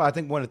it's a good spot. I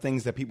think one of the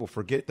things that people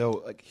forget, though,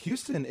 like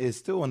Houston is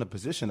still in a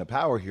position of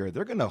power here.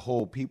 They're going to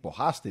hold people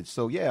hostage.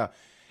 So, yeah,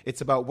 it's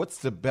about what's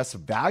the best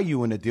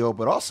value in the deal.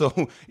 But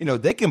also,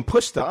 they can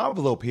push the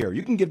envelope here.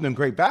 You can give them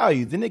great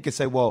value. Then they can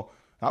say, well,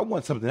 I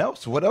want something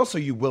else. What else are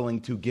you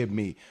willing to give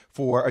me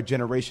for a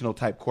generational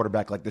type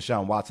quarterback like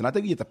Deshaun Watson? I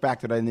think you have to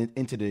factor that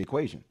into the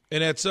equation.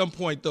 And at some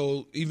point,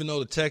 though, even though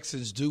the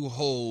Texans do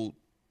hold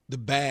the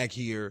bag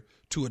here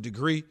to a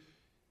degree,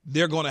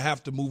 they're going to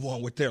have to move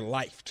on with their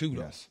life, too.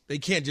 Though. Yes. They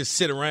can't just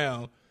sit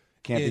around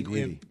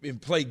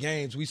and play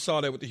games. We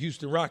saw that with the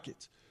Houston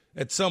Rockets.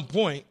 At some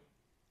point,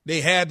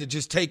 they had to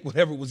just take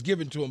whatever was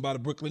given to them by the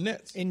Brooklyn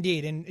Nets.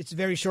 Indeed, and it's a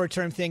very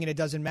short-term thing, and it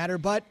doesn't matter.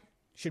 But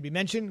should be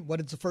mentioned, what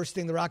is the first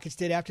thing the Rockets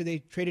did after they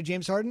traded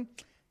James Harden?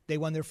 They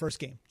won their first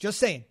game. Just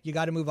saying, you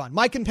got to move on.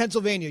 Mike in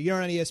Pennsylvania,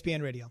 you're on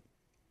ESPN Radio.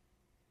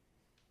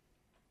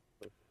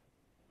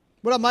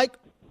 What up, Mike?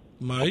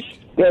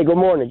 Hey, good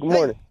morning. Good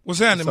morning. What's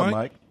happening,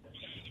 Mike?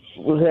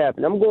 What's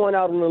happening? I'm going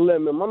out on a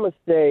limb. I'm going to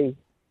say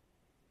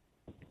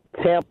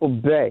Tampa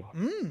Bay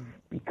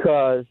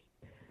because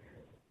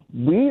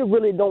we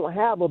really don't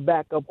have a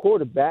backup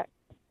quarterback.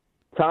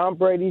 Tom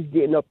Brady's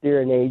getting up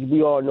there in age.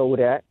 We all know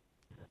that.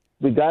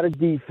 We got a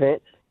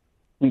defense.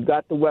 We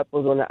got the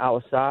weapons on the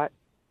outside.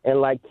 And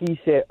like he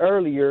said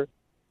earlier,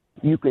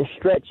 you can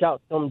stretch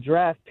out some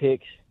draft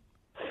picks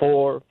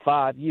for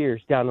 5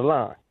 years down the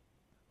line.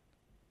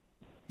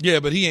 Yeah,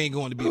 but he ain't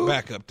going to be a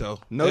backup, though.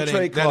 No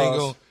trade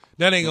clause.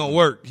 That ain't going to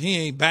work. He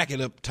ain't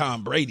backing up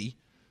Tom Brady.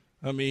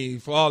 I mean,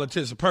 for all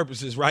intents and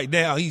purposes, right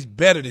now, he's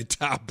better than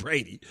Tom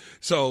Brady.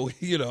 So,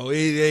 he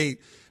ain't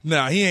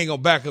going to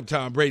back up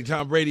Tom Brady.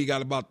 Tom Brady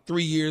got about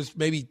 3 years,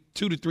 maybe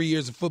 2 to 3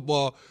 years of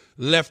football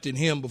left in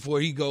him before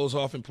he goes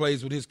off and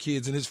plays with his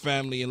kids and his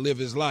family and live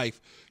his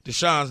life.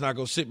 Deshaun's not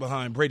going to sit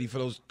behind Brady for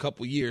those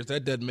couple years.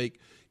 That doesn't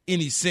make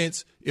any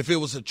sense. If it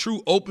was a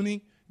true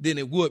opening, then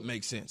it would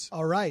make sense.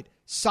 All right.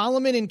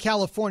 Solomon in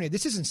California.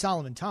 This isn't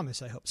Solomon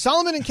Thomas, I hope.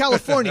 Solomon in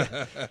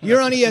California.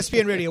 You're on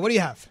ESPN Radio. What do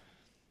you have?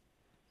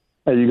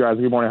 Hey, you guys.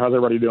 Good morning. How's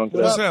everybody doing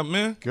today? What's up,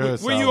 man?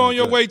 Good. Where you on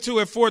your way to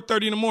at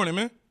 4:30 in the morning,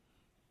 man?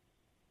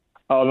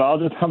 Oh no,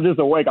 I'm just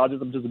awake. I'm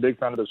just a big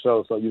fan of the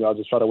show, so I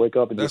just try to wake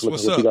up and just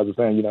listen to what you guys are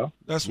saying.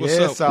 That's what's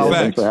up. Solomon.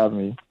 Thanks for having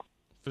me.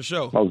 For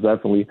sure. Most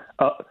definitely.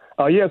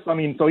 Yes. I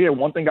mean,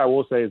 one thing I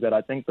will say is that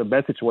I think the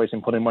best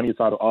situation putting money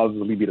aside will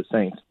obviously be the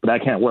Saints, but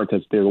that can't work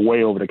because they're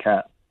way over the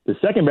cap. The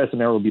second best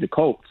scenario would be the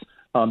Colts.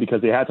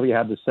 Because they actually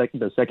have the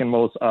second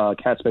most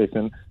cap space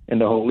in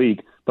the whole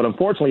league. But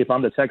unfortunately, if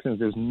I'm the Texans,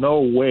 there's no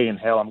way in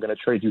hell I'm going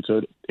to trade you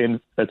to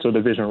a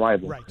division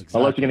rival, right, exactly.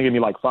 Unless you're going to give me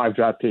like 5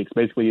 draft picks.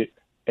 Basically,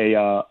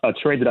 a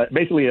trade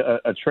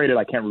that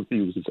I can't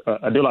refuse. It's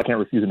a deal I can't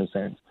refuse in a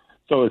sense.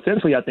 So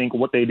essentially, I think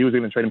what they do is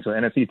they're going to trade him to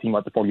an NFC team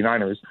like the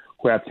 49ers,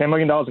 who have $10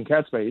 million in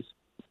cap space.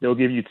 They'll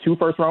give you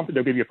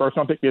They'll give you a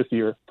first-round pick this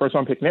year,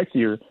 first-round pick next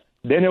year.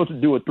 Then they'll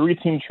do a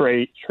 3-team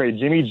trade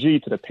Jimmy G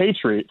to the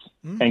Patriots,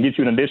 and get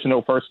you an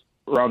additional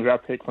first-round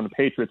draft pick from the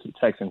Patriots to the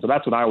Texans. So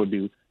that's what I would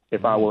do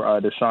if I were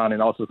Deshaun,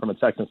 and also from the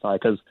Texans side,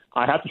 because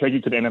I have to trade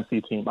you to the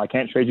NFC team. I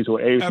can't trade you to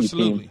an AFC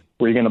team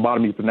where you're going to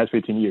bottom me for the next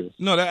 15 years.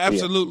 No, that's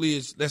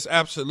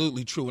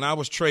absolutely true. When I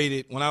was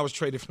traded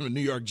from the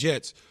New York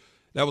Jets,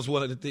 that was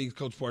one of the things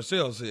Coach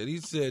Parcells said. He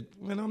said,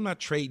 "Man, I'm not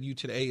trading you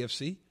to the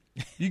AFC.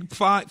 You can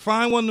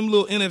find one of them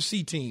little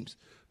NFC teams."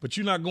 But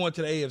you're not going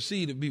to the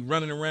AFC to be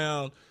running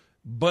around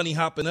bunny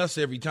hopping us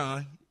every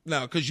time.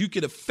 Now, because you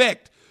could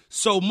affect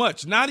so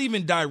much. Not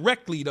even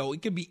directly, though.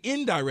 It could be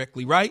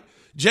indirectly, right?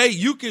 Jay,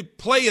 you could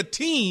play a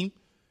team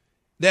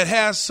that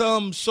has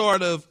some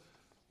sort of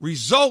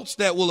results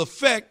that will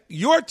affect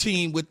your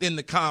team within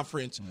the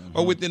conference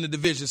or within the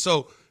division.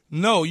 So,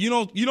 no, you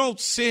don't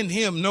send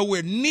him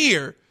nowhere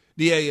near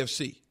the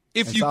AFC.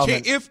 If you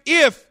can,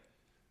 if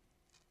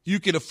you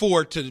can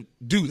afford to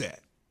do that.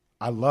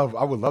 I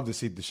would love to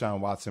see Deshaun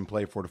Watson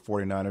play for the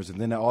 49ers,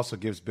 and then that also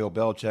gives Bill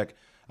Belichick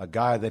a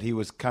guy that he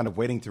was kind of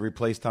waiting to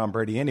replace Tom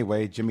Brady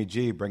anyway, Jimmy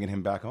G, bringing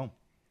him back home.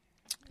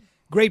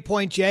 Great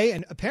point, Jay.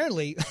 And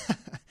apparently,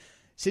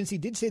 since he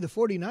did say the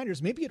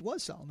 49ers, maybe it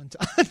was Solomon.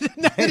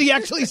 Now that he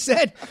actually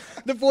said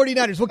the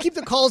 49ers. We'll keep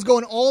the calls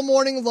going all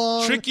morning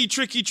long. Tricky.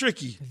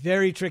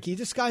 Very tricky. He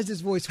disguised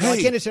his voice. Hey,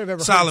 I can't say I've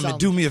ever heard Solomon,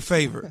 do me a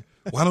favor.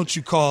 Why don't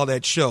you call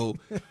that show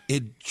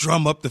and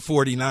drum up the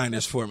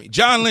 49ers for me?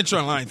 John Lynch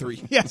on line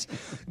 3. Yes.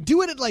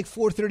 Do it at like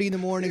 4:30 in the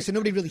morning so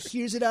nobody really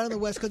hears it out on the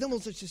West Coast. Then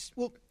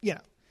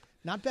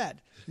not bad.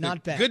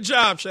 Not bad. Good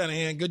job,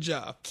 Shanahan. Good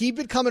job. Keep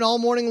it coming all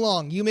morning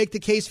long. You make the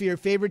case for your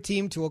favorite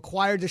team to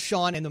acquire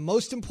Deshaun, and the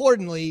most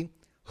importantly,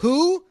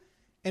 who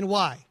and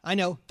why. I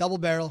know, double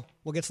barrel,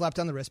 we'll get slapped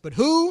on the wrist, but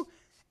who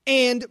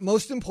and,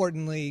 most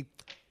importantly,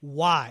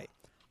 why.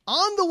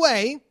 On the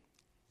way,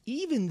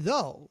 even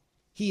though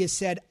he has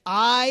said,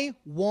 I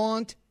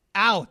want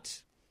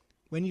out.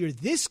 When you're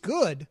this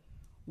good,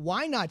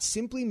 why not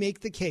simply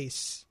make the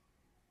case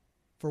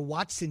for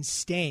Watson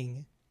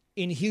staying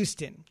in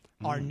Houston?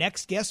 Our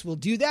next guest will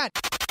do that.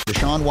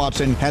 Deshaun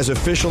Watson has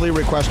officially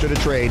requested a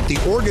trade.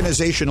 The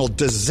organizational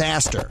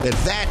disaster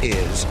that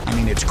is,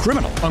 it's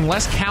criminal.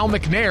 Unless Cal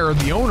McNair,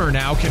 the owner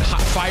now, can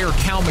fire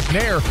Cal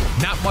McNair,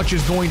 not much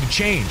is going to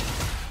change.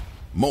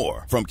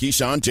 More from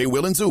Keyshawn, J.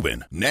 Will, and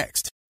Zubin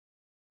next.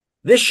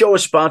 This show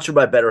is sponsored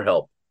by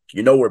BetterHelp.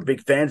 You know we're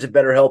big fans of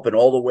BetterHelp in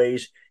all the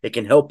ways it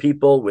can help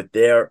people with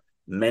their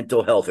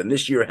mental health. And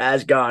this year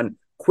has gone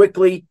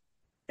quickly.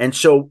 And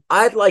so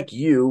I'd like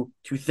you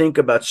to think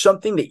about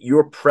something that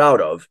you're proud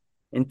of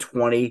in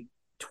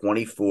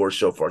 2024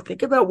 so far.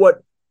 Think about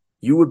what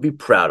you would be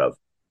proud of.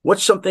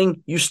 What's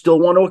something you still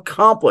want to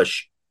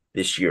accomplish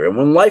this year? And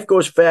when life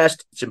goes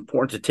fast, it's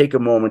important to take a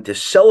moment to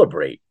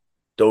celebrate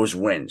those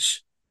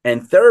wins.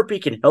 And therapy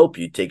can help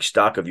you take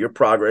stock of your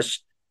progress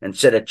and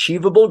set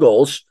achievable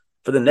goals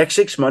for the next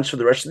 6 months for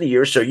the rest of the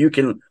year so you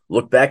can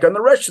look back on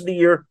the rest of the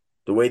year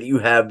the way that you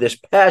have this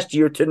past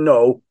year to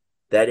know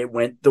that it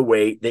went the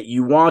way that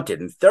you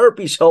wanted. And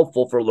therapy is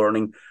helpful for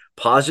learning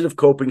positive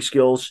coping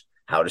skills,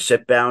 how to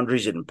set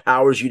boundaries. It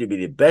empowers you to be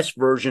the best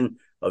version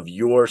of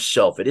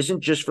yourself. It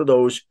isn't just for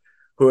those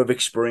who have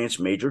experienced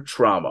major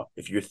trauma.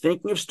 If you're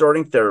thinking of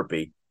starting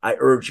therapy, I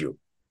urge you,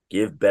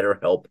 give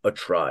BetterHelp a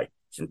try.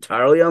 It's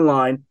entirely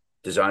online,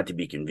 designed to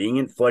be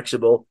convenient,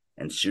 flexible,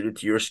 and suited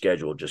to your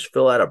schedule. Just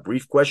fill out a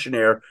brief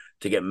questionnaire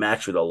to get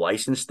matched with a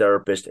licensed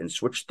therapist and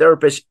switch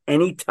therapists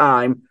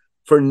anytime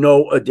for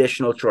no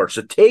additional charge.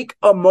 So take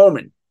a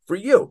moment for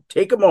you.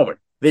 Take a moment.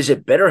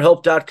 Visit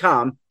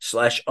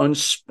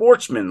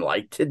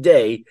BetterHelp.com/unsportsmanlike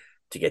today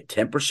to get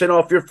 10%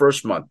 off your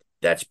first month.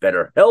 That's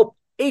BetterHelp,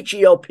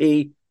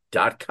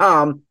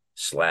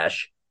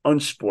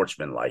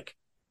 HELP.com/unsportsmanlike.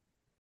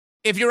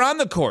 If you're on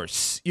the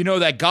course, you know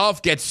that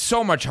golf gets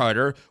so much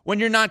harder when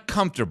you're not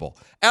comfortable.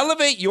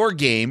 Elevate your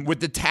game with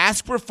the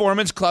Task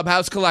Performance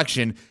Clubhouse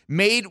Collection,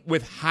 made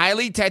with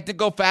highly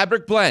technical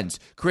fabric blends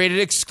created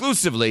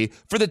exclusively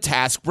for the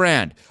Task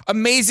brand.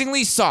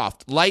 Amazingly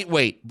soft,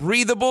 lightweight,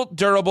 breathable,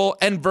 durable,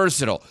 and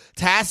versatile.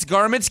 Task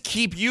garments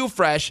keep you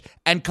fresh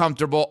and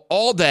comfortable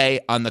all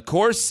day on the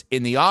course,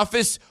 in the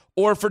office,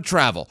 or for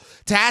travel.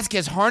 Task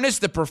has harnessed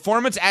the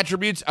performance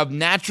attributes of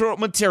natural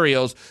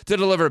materials to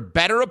deliver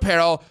better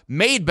apparel,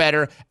 made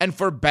better, and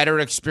for better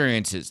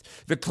experiences.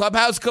 The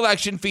Clubhouse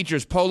Collection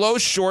features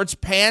polos, shorts,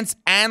 pants,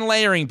 and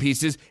layering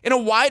pieces in a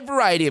wide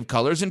variety of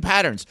colors and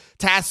patterns.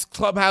 Task's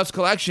Clubhouse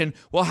Collection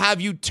will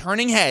have you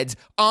turning heads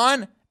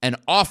on and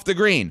off the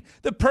green.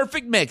 The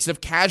perfect mix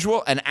of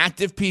casual and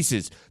active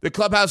pieces. The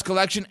Clubhouse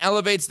Collection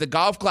elevates the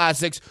golf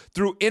classics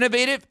through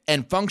innovative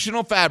and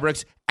functional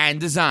fabrics and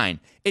design.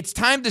 It's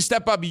time to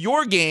step up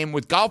your game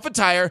with golf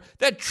attire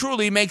that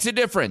truly makes a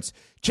difference.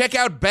 Check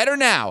out Better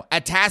Now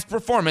at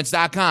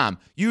taskperformance.com.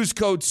 Use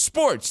code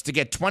SPORTS to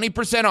get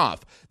 20%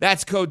 off.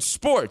 That's code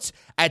SPORTS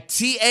at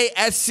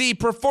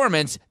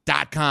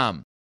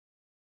TASCperformance.com.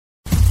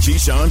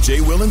 Keyshawn,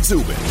 J. Will, and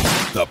Zubin,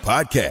 the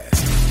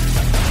podcast.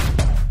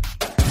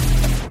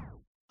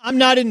 I'm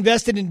not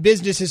invested in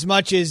business as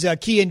much as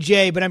Key and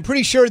Jay, but I'm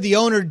pretty sure the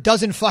owner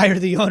doesn't fire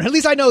the owner. At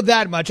least I know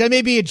that much. I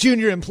may be a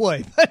junior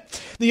employee,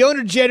 but the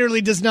owner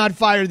generally does not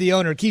fire the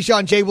owner.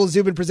 Keyshawn, J. Will,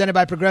 Zubin, presented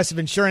by Progressive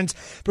Insurance.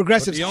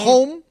 Progressive's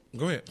home.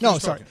 Go ahead. No,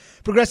 sorry.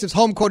 Progressive's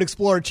Home Quote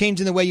Explorer,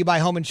 changing the way you buy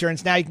home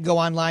insurance. Now you can go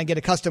online, get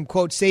a custom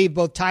quote, save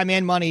both time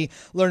and money.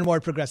 Learn more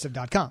at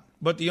Progressive.com.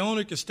 But the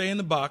owner can stay in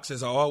the box,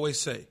 as I always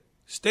say.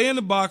 Stay in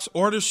the box,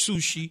 order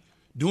sushi,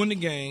 during the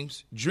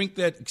games, drink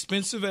that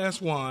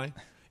expensive-ass wine,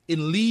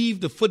 and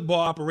leave the football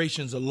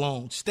operations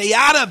alone. Stay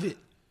out of it.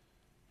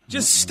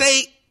 Just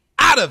stay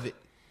out of it.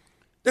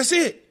 That's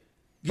it.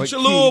 Get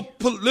your little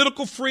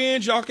political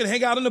friends. Y'all can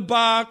hang out in the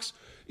box.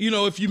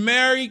 If you're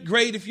married,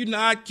 great. If you're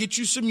not, get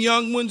you some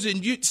young ones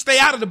and you stay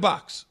out of the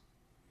box.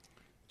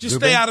 Just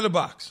stay out of the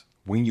box.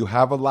 When you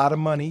have a lot of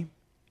money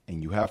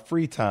and you have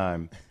free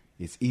time,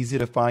 it's easy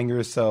to find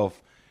yourself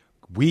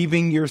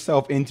weaving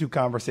yourself into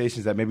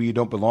conversations that maybe you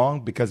don't belong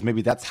because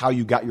maybe that's how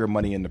you got your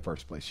money in the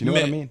first place. You know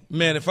what I mean?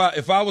 Man, if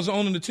I was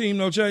owning the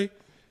team, Jay,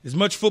 as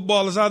much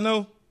football as I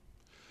know,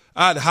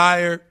 I'd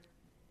hire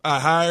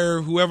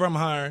whoever I'm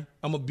hiring.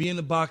 I'm going to be in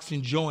the box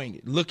enjoying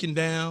it, looking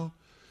down,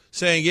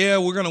 saying, yeah,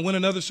 we're going to win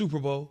another Super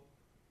Bowl.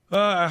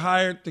 I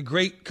hired the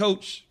great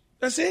coach.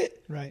 That's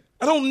it. Right.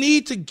 I don't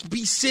need to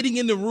be sitting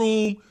in the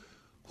room.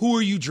 Who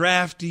are you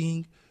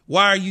drafting?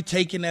 Why are you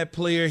taking that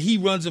player? He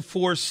runs a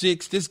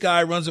 4.6. This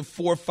guy runs a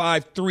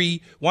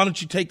 4.53. Why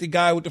don't you take the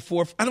guy with the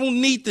 4? I don't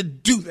need to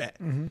do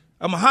that. Mm-hmm.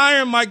 I'm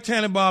hiring Mike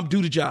Tannenbaum,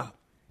 do the job.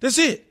 That's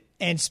it.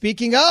 And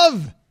speaking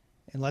of,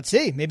 and let's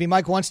see, maybe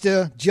Mike wants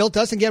to jilt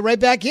us and get right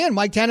back in.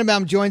 Mike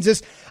Tannenbaum joins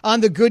us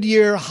on the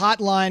Goodyear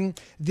hotline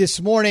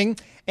this morning.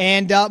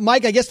 And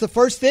Mike, I guess the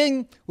first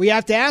thing we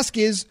have to ask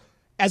is,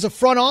 as a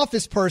front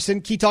office person,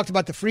 Key talked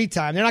about the free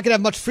time. They're not going to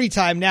have much free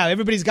time now.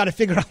 Everybody's got to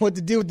figure out what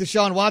to do with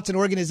Deshaun Watson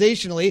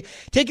organizationally.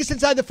 Take us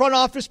inside the front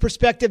office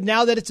perspective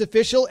now that it's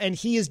official and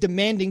he is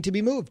demanding to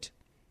be moved.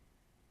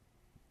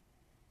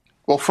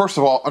 Well, first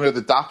of all, under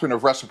the doctrine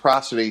of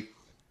reciprocity,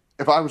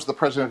 if I was the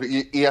president of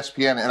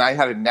ESPN and I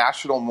had a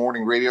national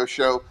morning radio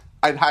show,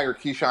 I'd hire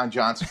Keyshawn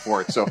Johnson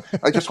for it. So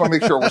I just want to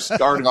make sure we're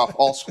starting off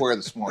all square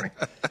this morning.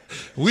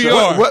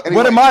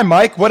 What am I,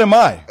 Mike? What am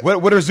I?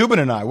 What are Zubin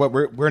and I?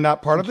 We're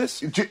not part of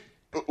this?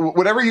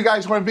 Whatever you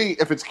guys want to be.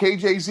 If it's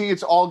KJZ,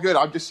 it's all good.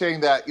 I'm just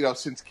saying that,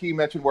 since Key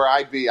mentioned where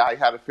I'd be, I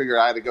had to figure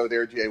I had to go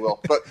there, Jay Will.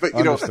 But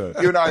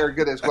you and I are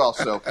good as well.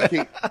 So,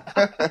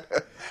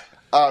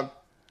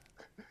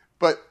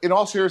 but in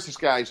all seriousness,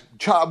 guys,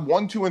 job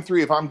 1, 2, and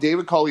 3, if I'm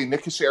David Culley and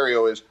Nick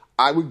Caserio, is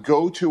I would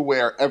go to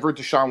wherever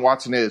Deshaun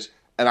Watson is.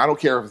 And I don't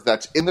care if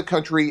that's in the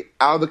country,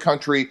 out of the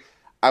country.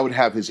 I would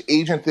have his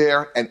agent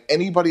there and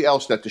anybody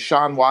else that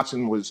Deshaun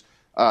Watson was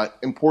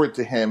important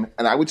to him.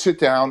 And I would sit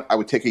down, I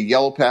would take a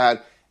yellow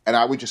pad, and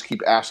I would just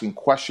keep asking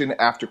question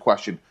after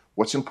question.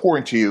 What's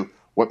important to you?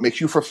 What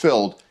makes you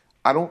fulfilled?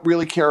 I don't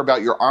really care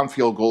about your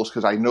on-field goals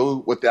because I know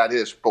what that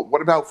is. But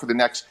what about for the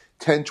next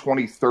 10,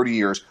 20, 30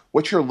 years?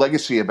 What's your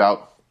legacy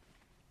about?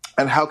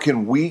 And how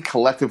can we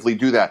collectively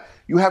do that?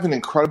 You have an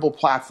incredible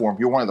platform.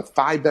 You're one of the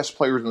 5 best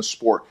players in the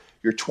sport.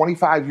 You're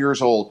 25 years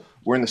old.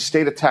 We're in the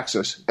state of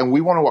Texas, and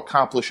we want to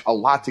accomplish a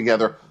lot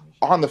together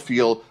on the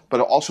field, but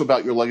also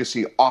about your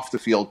legacy off the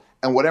field.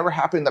 And whatever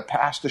happened in the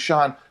past,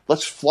 Deshaun,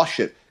 let's flush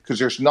it because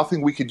there's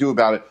nothing we can do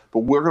about it, but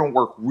we're going to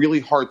work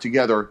really hard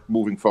together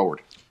moving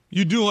forward.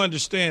 You do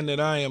understand that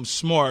I am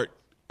smart,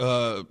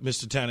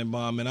 Mr.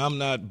 Tannenbaum, and I'm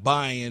not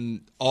buying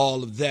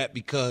all of that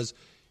because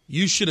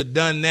you should have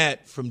done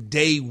that from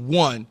day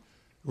one.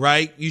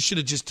 Right? You should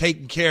have just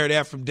taken care of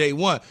that from day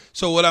one.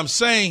 So what I'm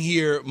saying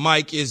here,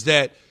 Mike, is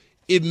that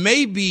it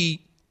may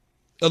be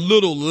a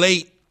little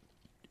late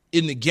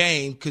in the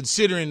game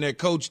considering that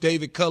Coach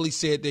David Culley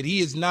said that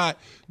he is not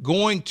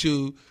going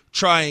to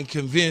try and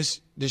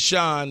convince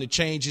Deshaun to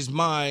change his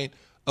mind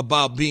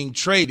about being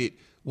traded.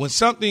 When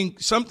something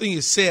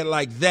is said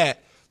like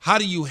that, how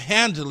do you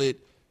handle it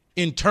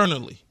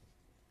internally?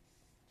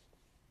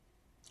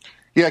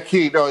 Yeah,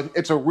 Key, no,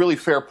 it's a really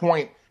fair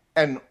point.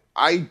 And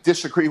I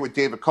disagree with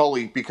David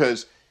Culley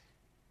because,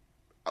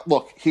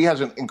 look, he has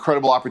an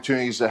incredible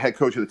opportunity as the head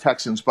coach of the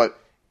Texans, but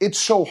it's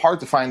so hard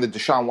to find the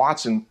Deshaun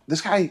Watson.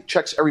 This guy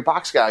checks every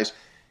box, guys.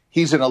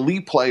 He's an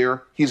elite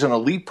player. He's an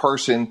elite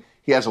person.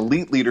 He has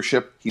elite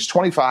leadership. He's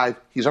 25.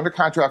 He's under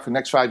contract for the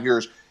next 5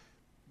 years.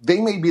 They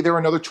may be there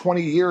another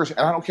 20 years, and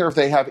I don't care if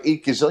they have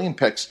 8 gazillion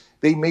picks.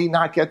 They may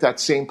not get that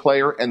same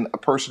player and a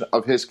person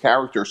of his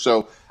character.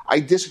 So I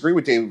disagree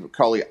with David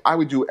Culley. I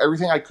would do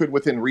everything I could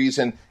within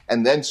reason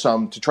and then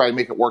some to try to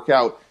make it work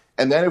out.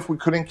 And then if we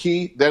couldn't,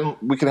 Key, then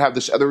we could have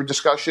this other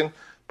discussion.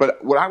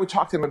 But what I would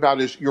talk to him about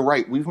is, you're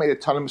right, we've made a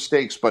ton of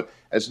mistakes. But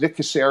as Nick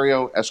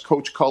Caserio, as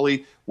Coach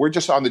Culley, we're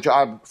just on the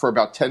job for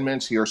about 10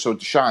 minutes here. So,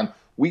 Deshaun,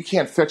 we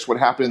can't fix what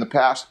happened in the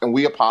past, and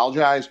we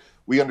apologize.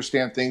 We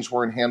understand things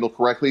weren't handled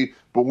correctly,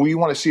 but we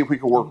want to see if we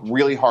can work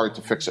really hard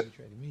to fix it.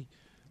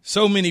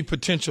 So many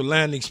potential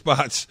landing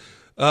spots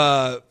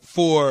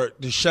for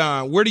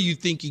Deshaun. Where do you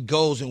think he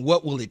goes, and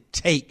what will it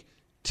take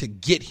to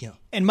get him?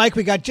 And, Mike,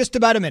 we got just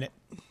about a minute.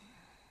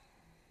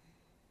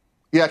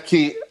 Yeah,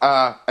 Key,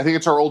 I think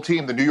it's our old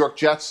team, the New York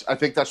Jets. I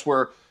think that's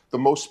where the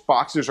most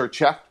boxes are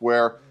checked,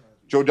 where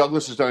Joe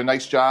Douglas has done a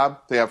nice job.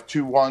 They have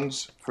 2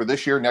 1s for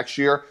this year, next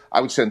year.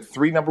 I would send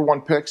 3 number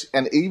 1 picks,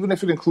 and even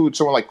if it includes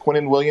someone like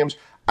Quinnen Williams,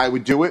 I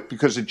would do it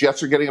because the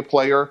Jets are getting a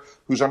player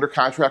who's under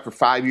contract for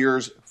 5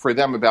 years, for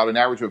them about an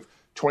average of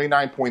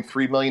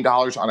 $29.3 million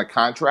on a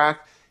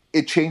contract.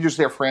 It changes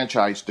their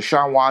franchise.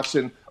 Deshaun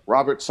Watson,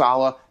 Robert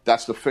Saleh,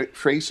 that's the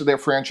face of their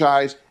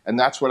franchise, and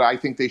that's what I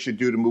think they should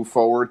do to move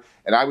forward.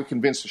 And I would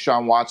convince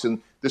Deshaun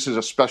Watson this is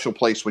a special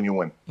place when you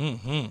win.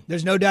 Mm-hmm.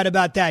 There's no doubt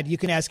about that. You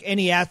can ask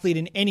any athlete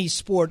in any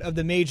sport of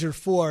the major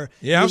four.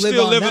 Yeah, I'm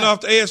still living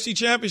off the AFC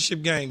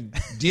Championship game.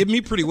 Did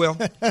me pretty well.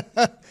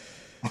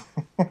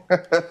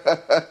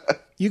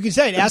 You can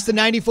say it. Ask the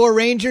 94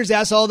 Rangers,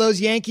 ask all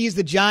those Yankees,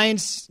 the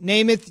Giants,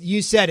 name it.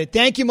 You said it.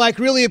 Thank you, Mike.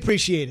 Really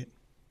appreciate it.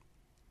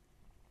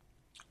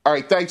 All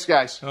right, thanks,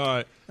 guys. All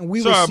right. And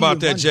we Sorry will see about you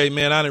that, Monday. Jay,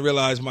 man. I didn't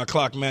realize my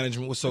clock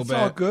management was so It's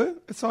bad. all good.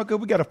 It's all good.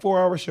 We got a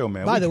 4-hour show,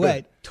 man. By the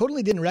way,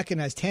 totally didn't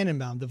recognize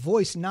Tannenbaum. The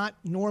voice, not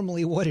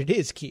normally what it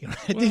is, Key.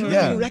 I didn't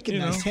really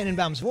recognize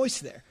Tannenbaum's voice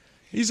there.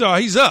 He's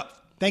up.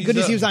 Thank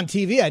goodness he was on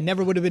TV. I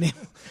never would have been able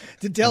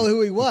to tell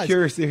who he was.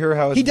 Curious to hear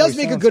how his he does voice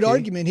make a sounds, good Key.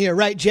 argument here,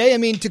 right, Jay? I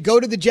mean, to go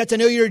to the Jets, I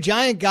know you're a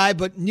Giant guy,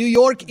 but New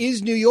York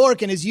is New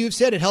York, and as you've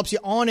said, it helps you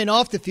on and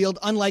off the field,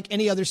 unlike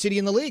any other city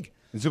in the league.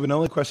 Zubin, the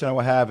only question I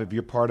would have if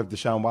you're part of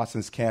Deshaun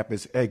Watson's camp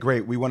is, hey,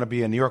 great, we want to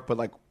be in New York, but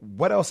like,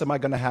 what else am I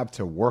going to have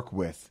to work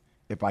with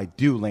if I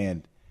do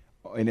land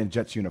in a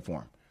Jets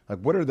uniform? Like,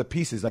 what are the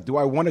pieces? Like, do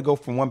I want to go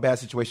from one bad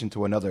situation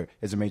to another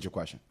is a major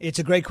question. It's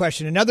a great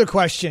question. Another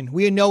question.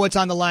 We know what's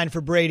on the line for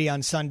Brady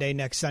on Sunday,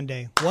 next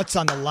Sunday. What's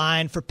on the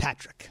line for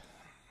Patrick?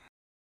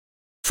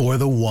 For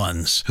the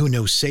ones who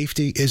know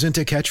safety isn't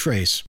a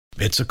catchphrase,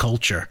 it's a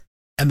culture.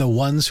 And the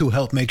ones who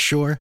help make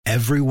sure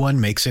everyone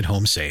makes it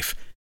home safe.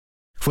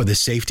 For the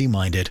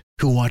safety-minded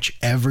who watch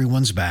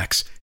everyone's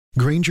backs,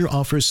 Grainger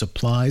offers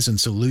supplies and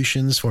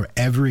solutions for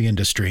every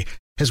industry,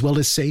 as well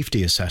as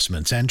safety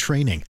assessments and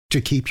training to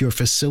keep your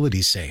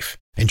facilities safe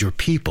and your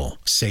people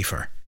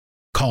safer.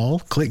 Call,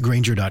 click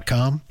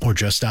Grainger.com, or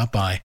just stop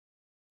by.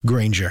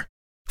 Grainger,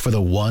 for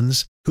the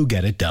ones who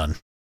get it done.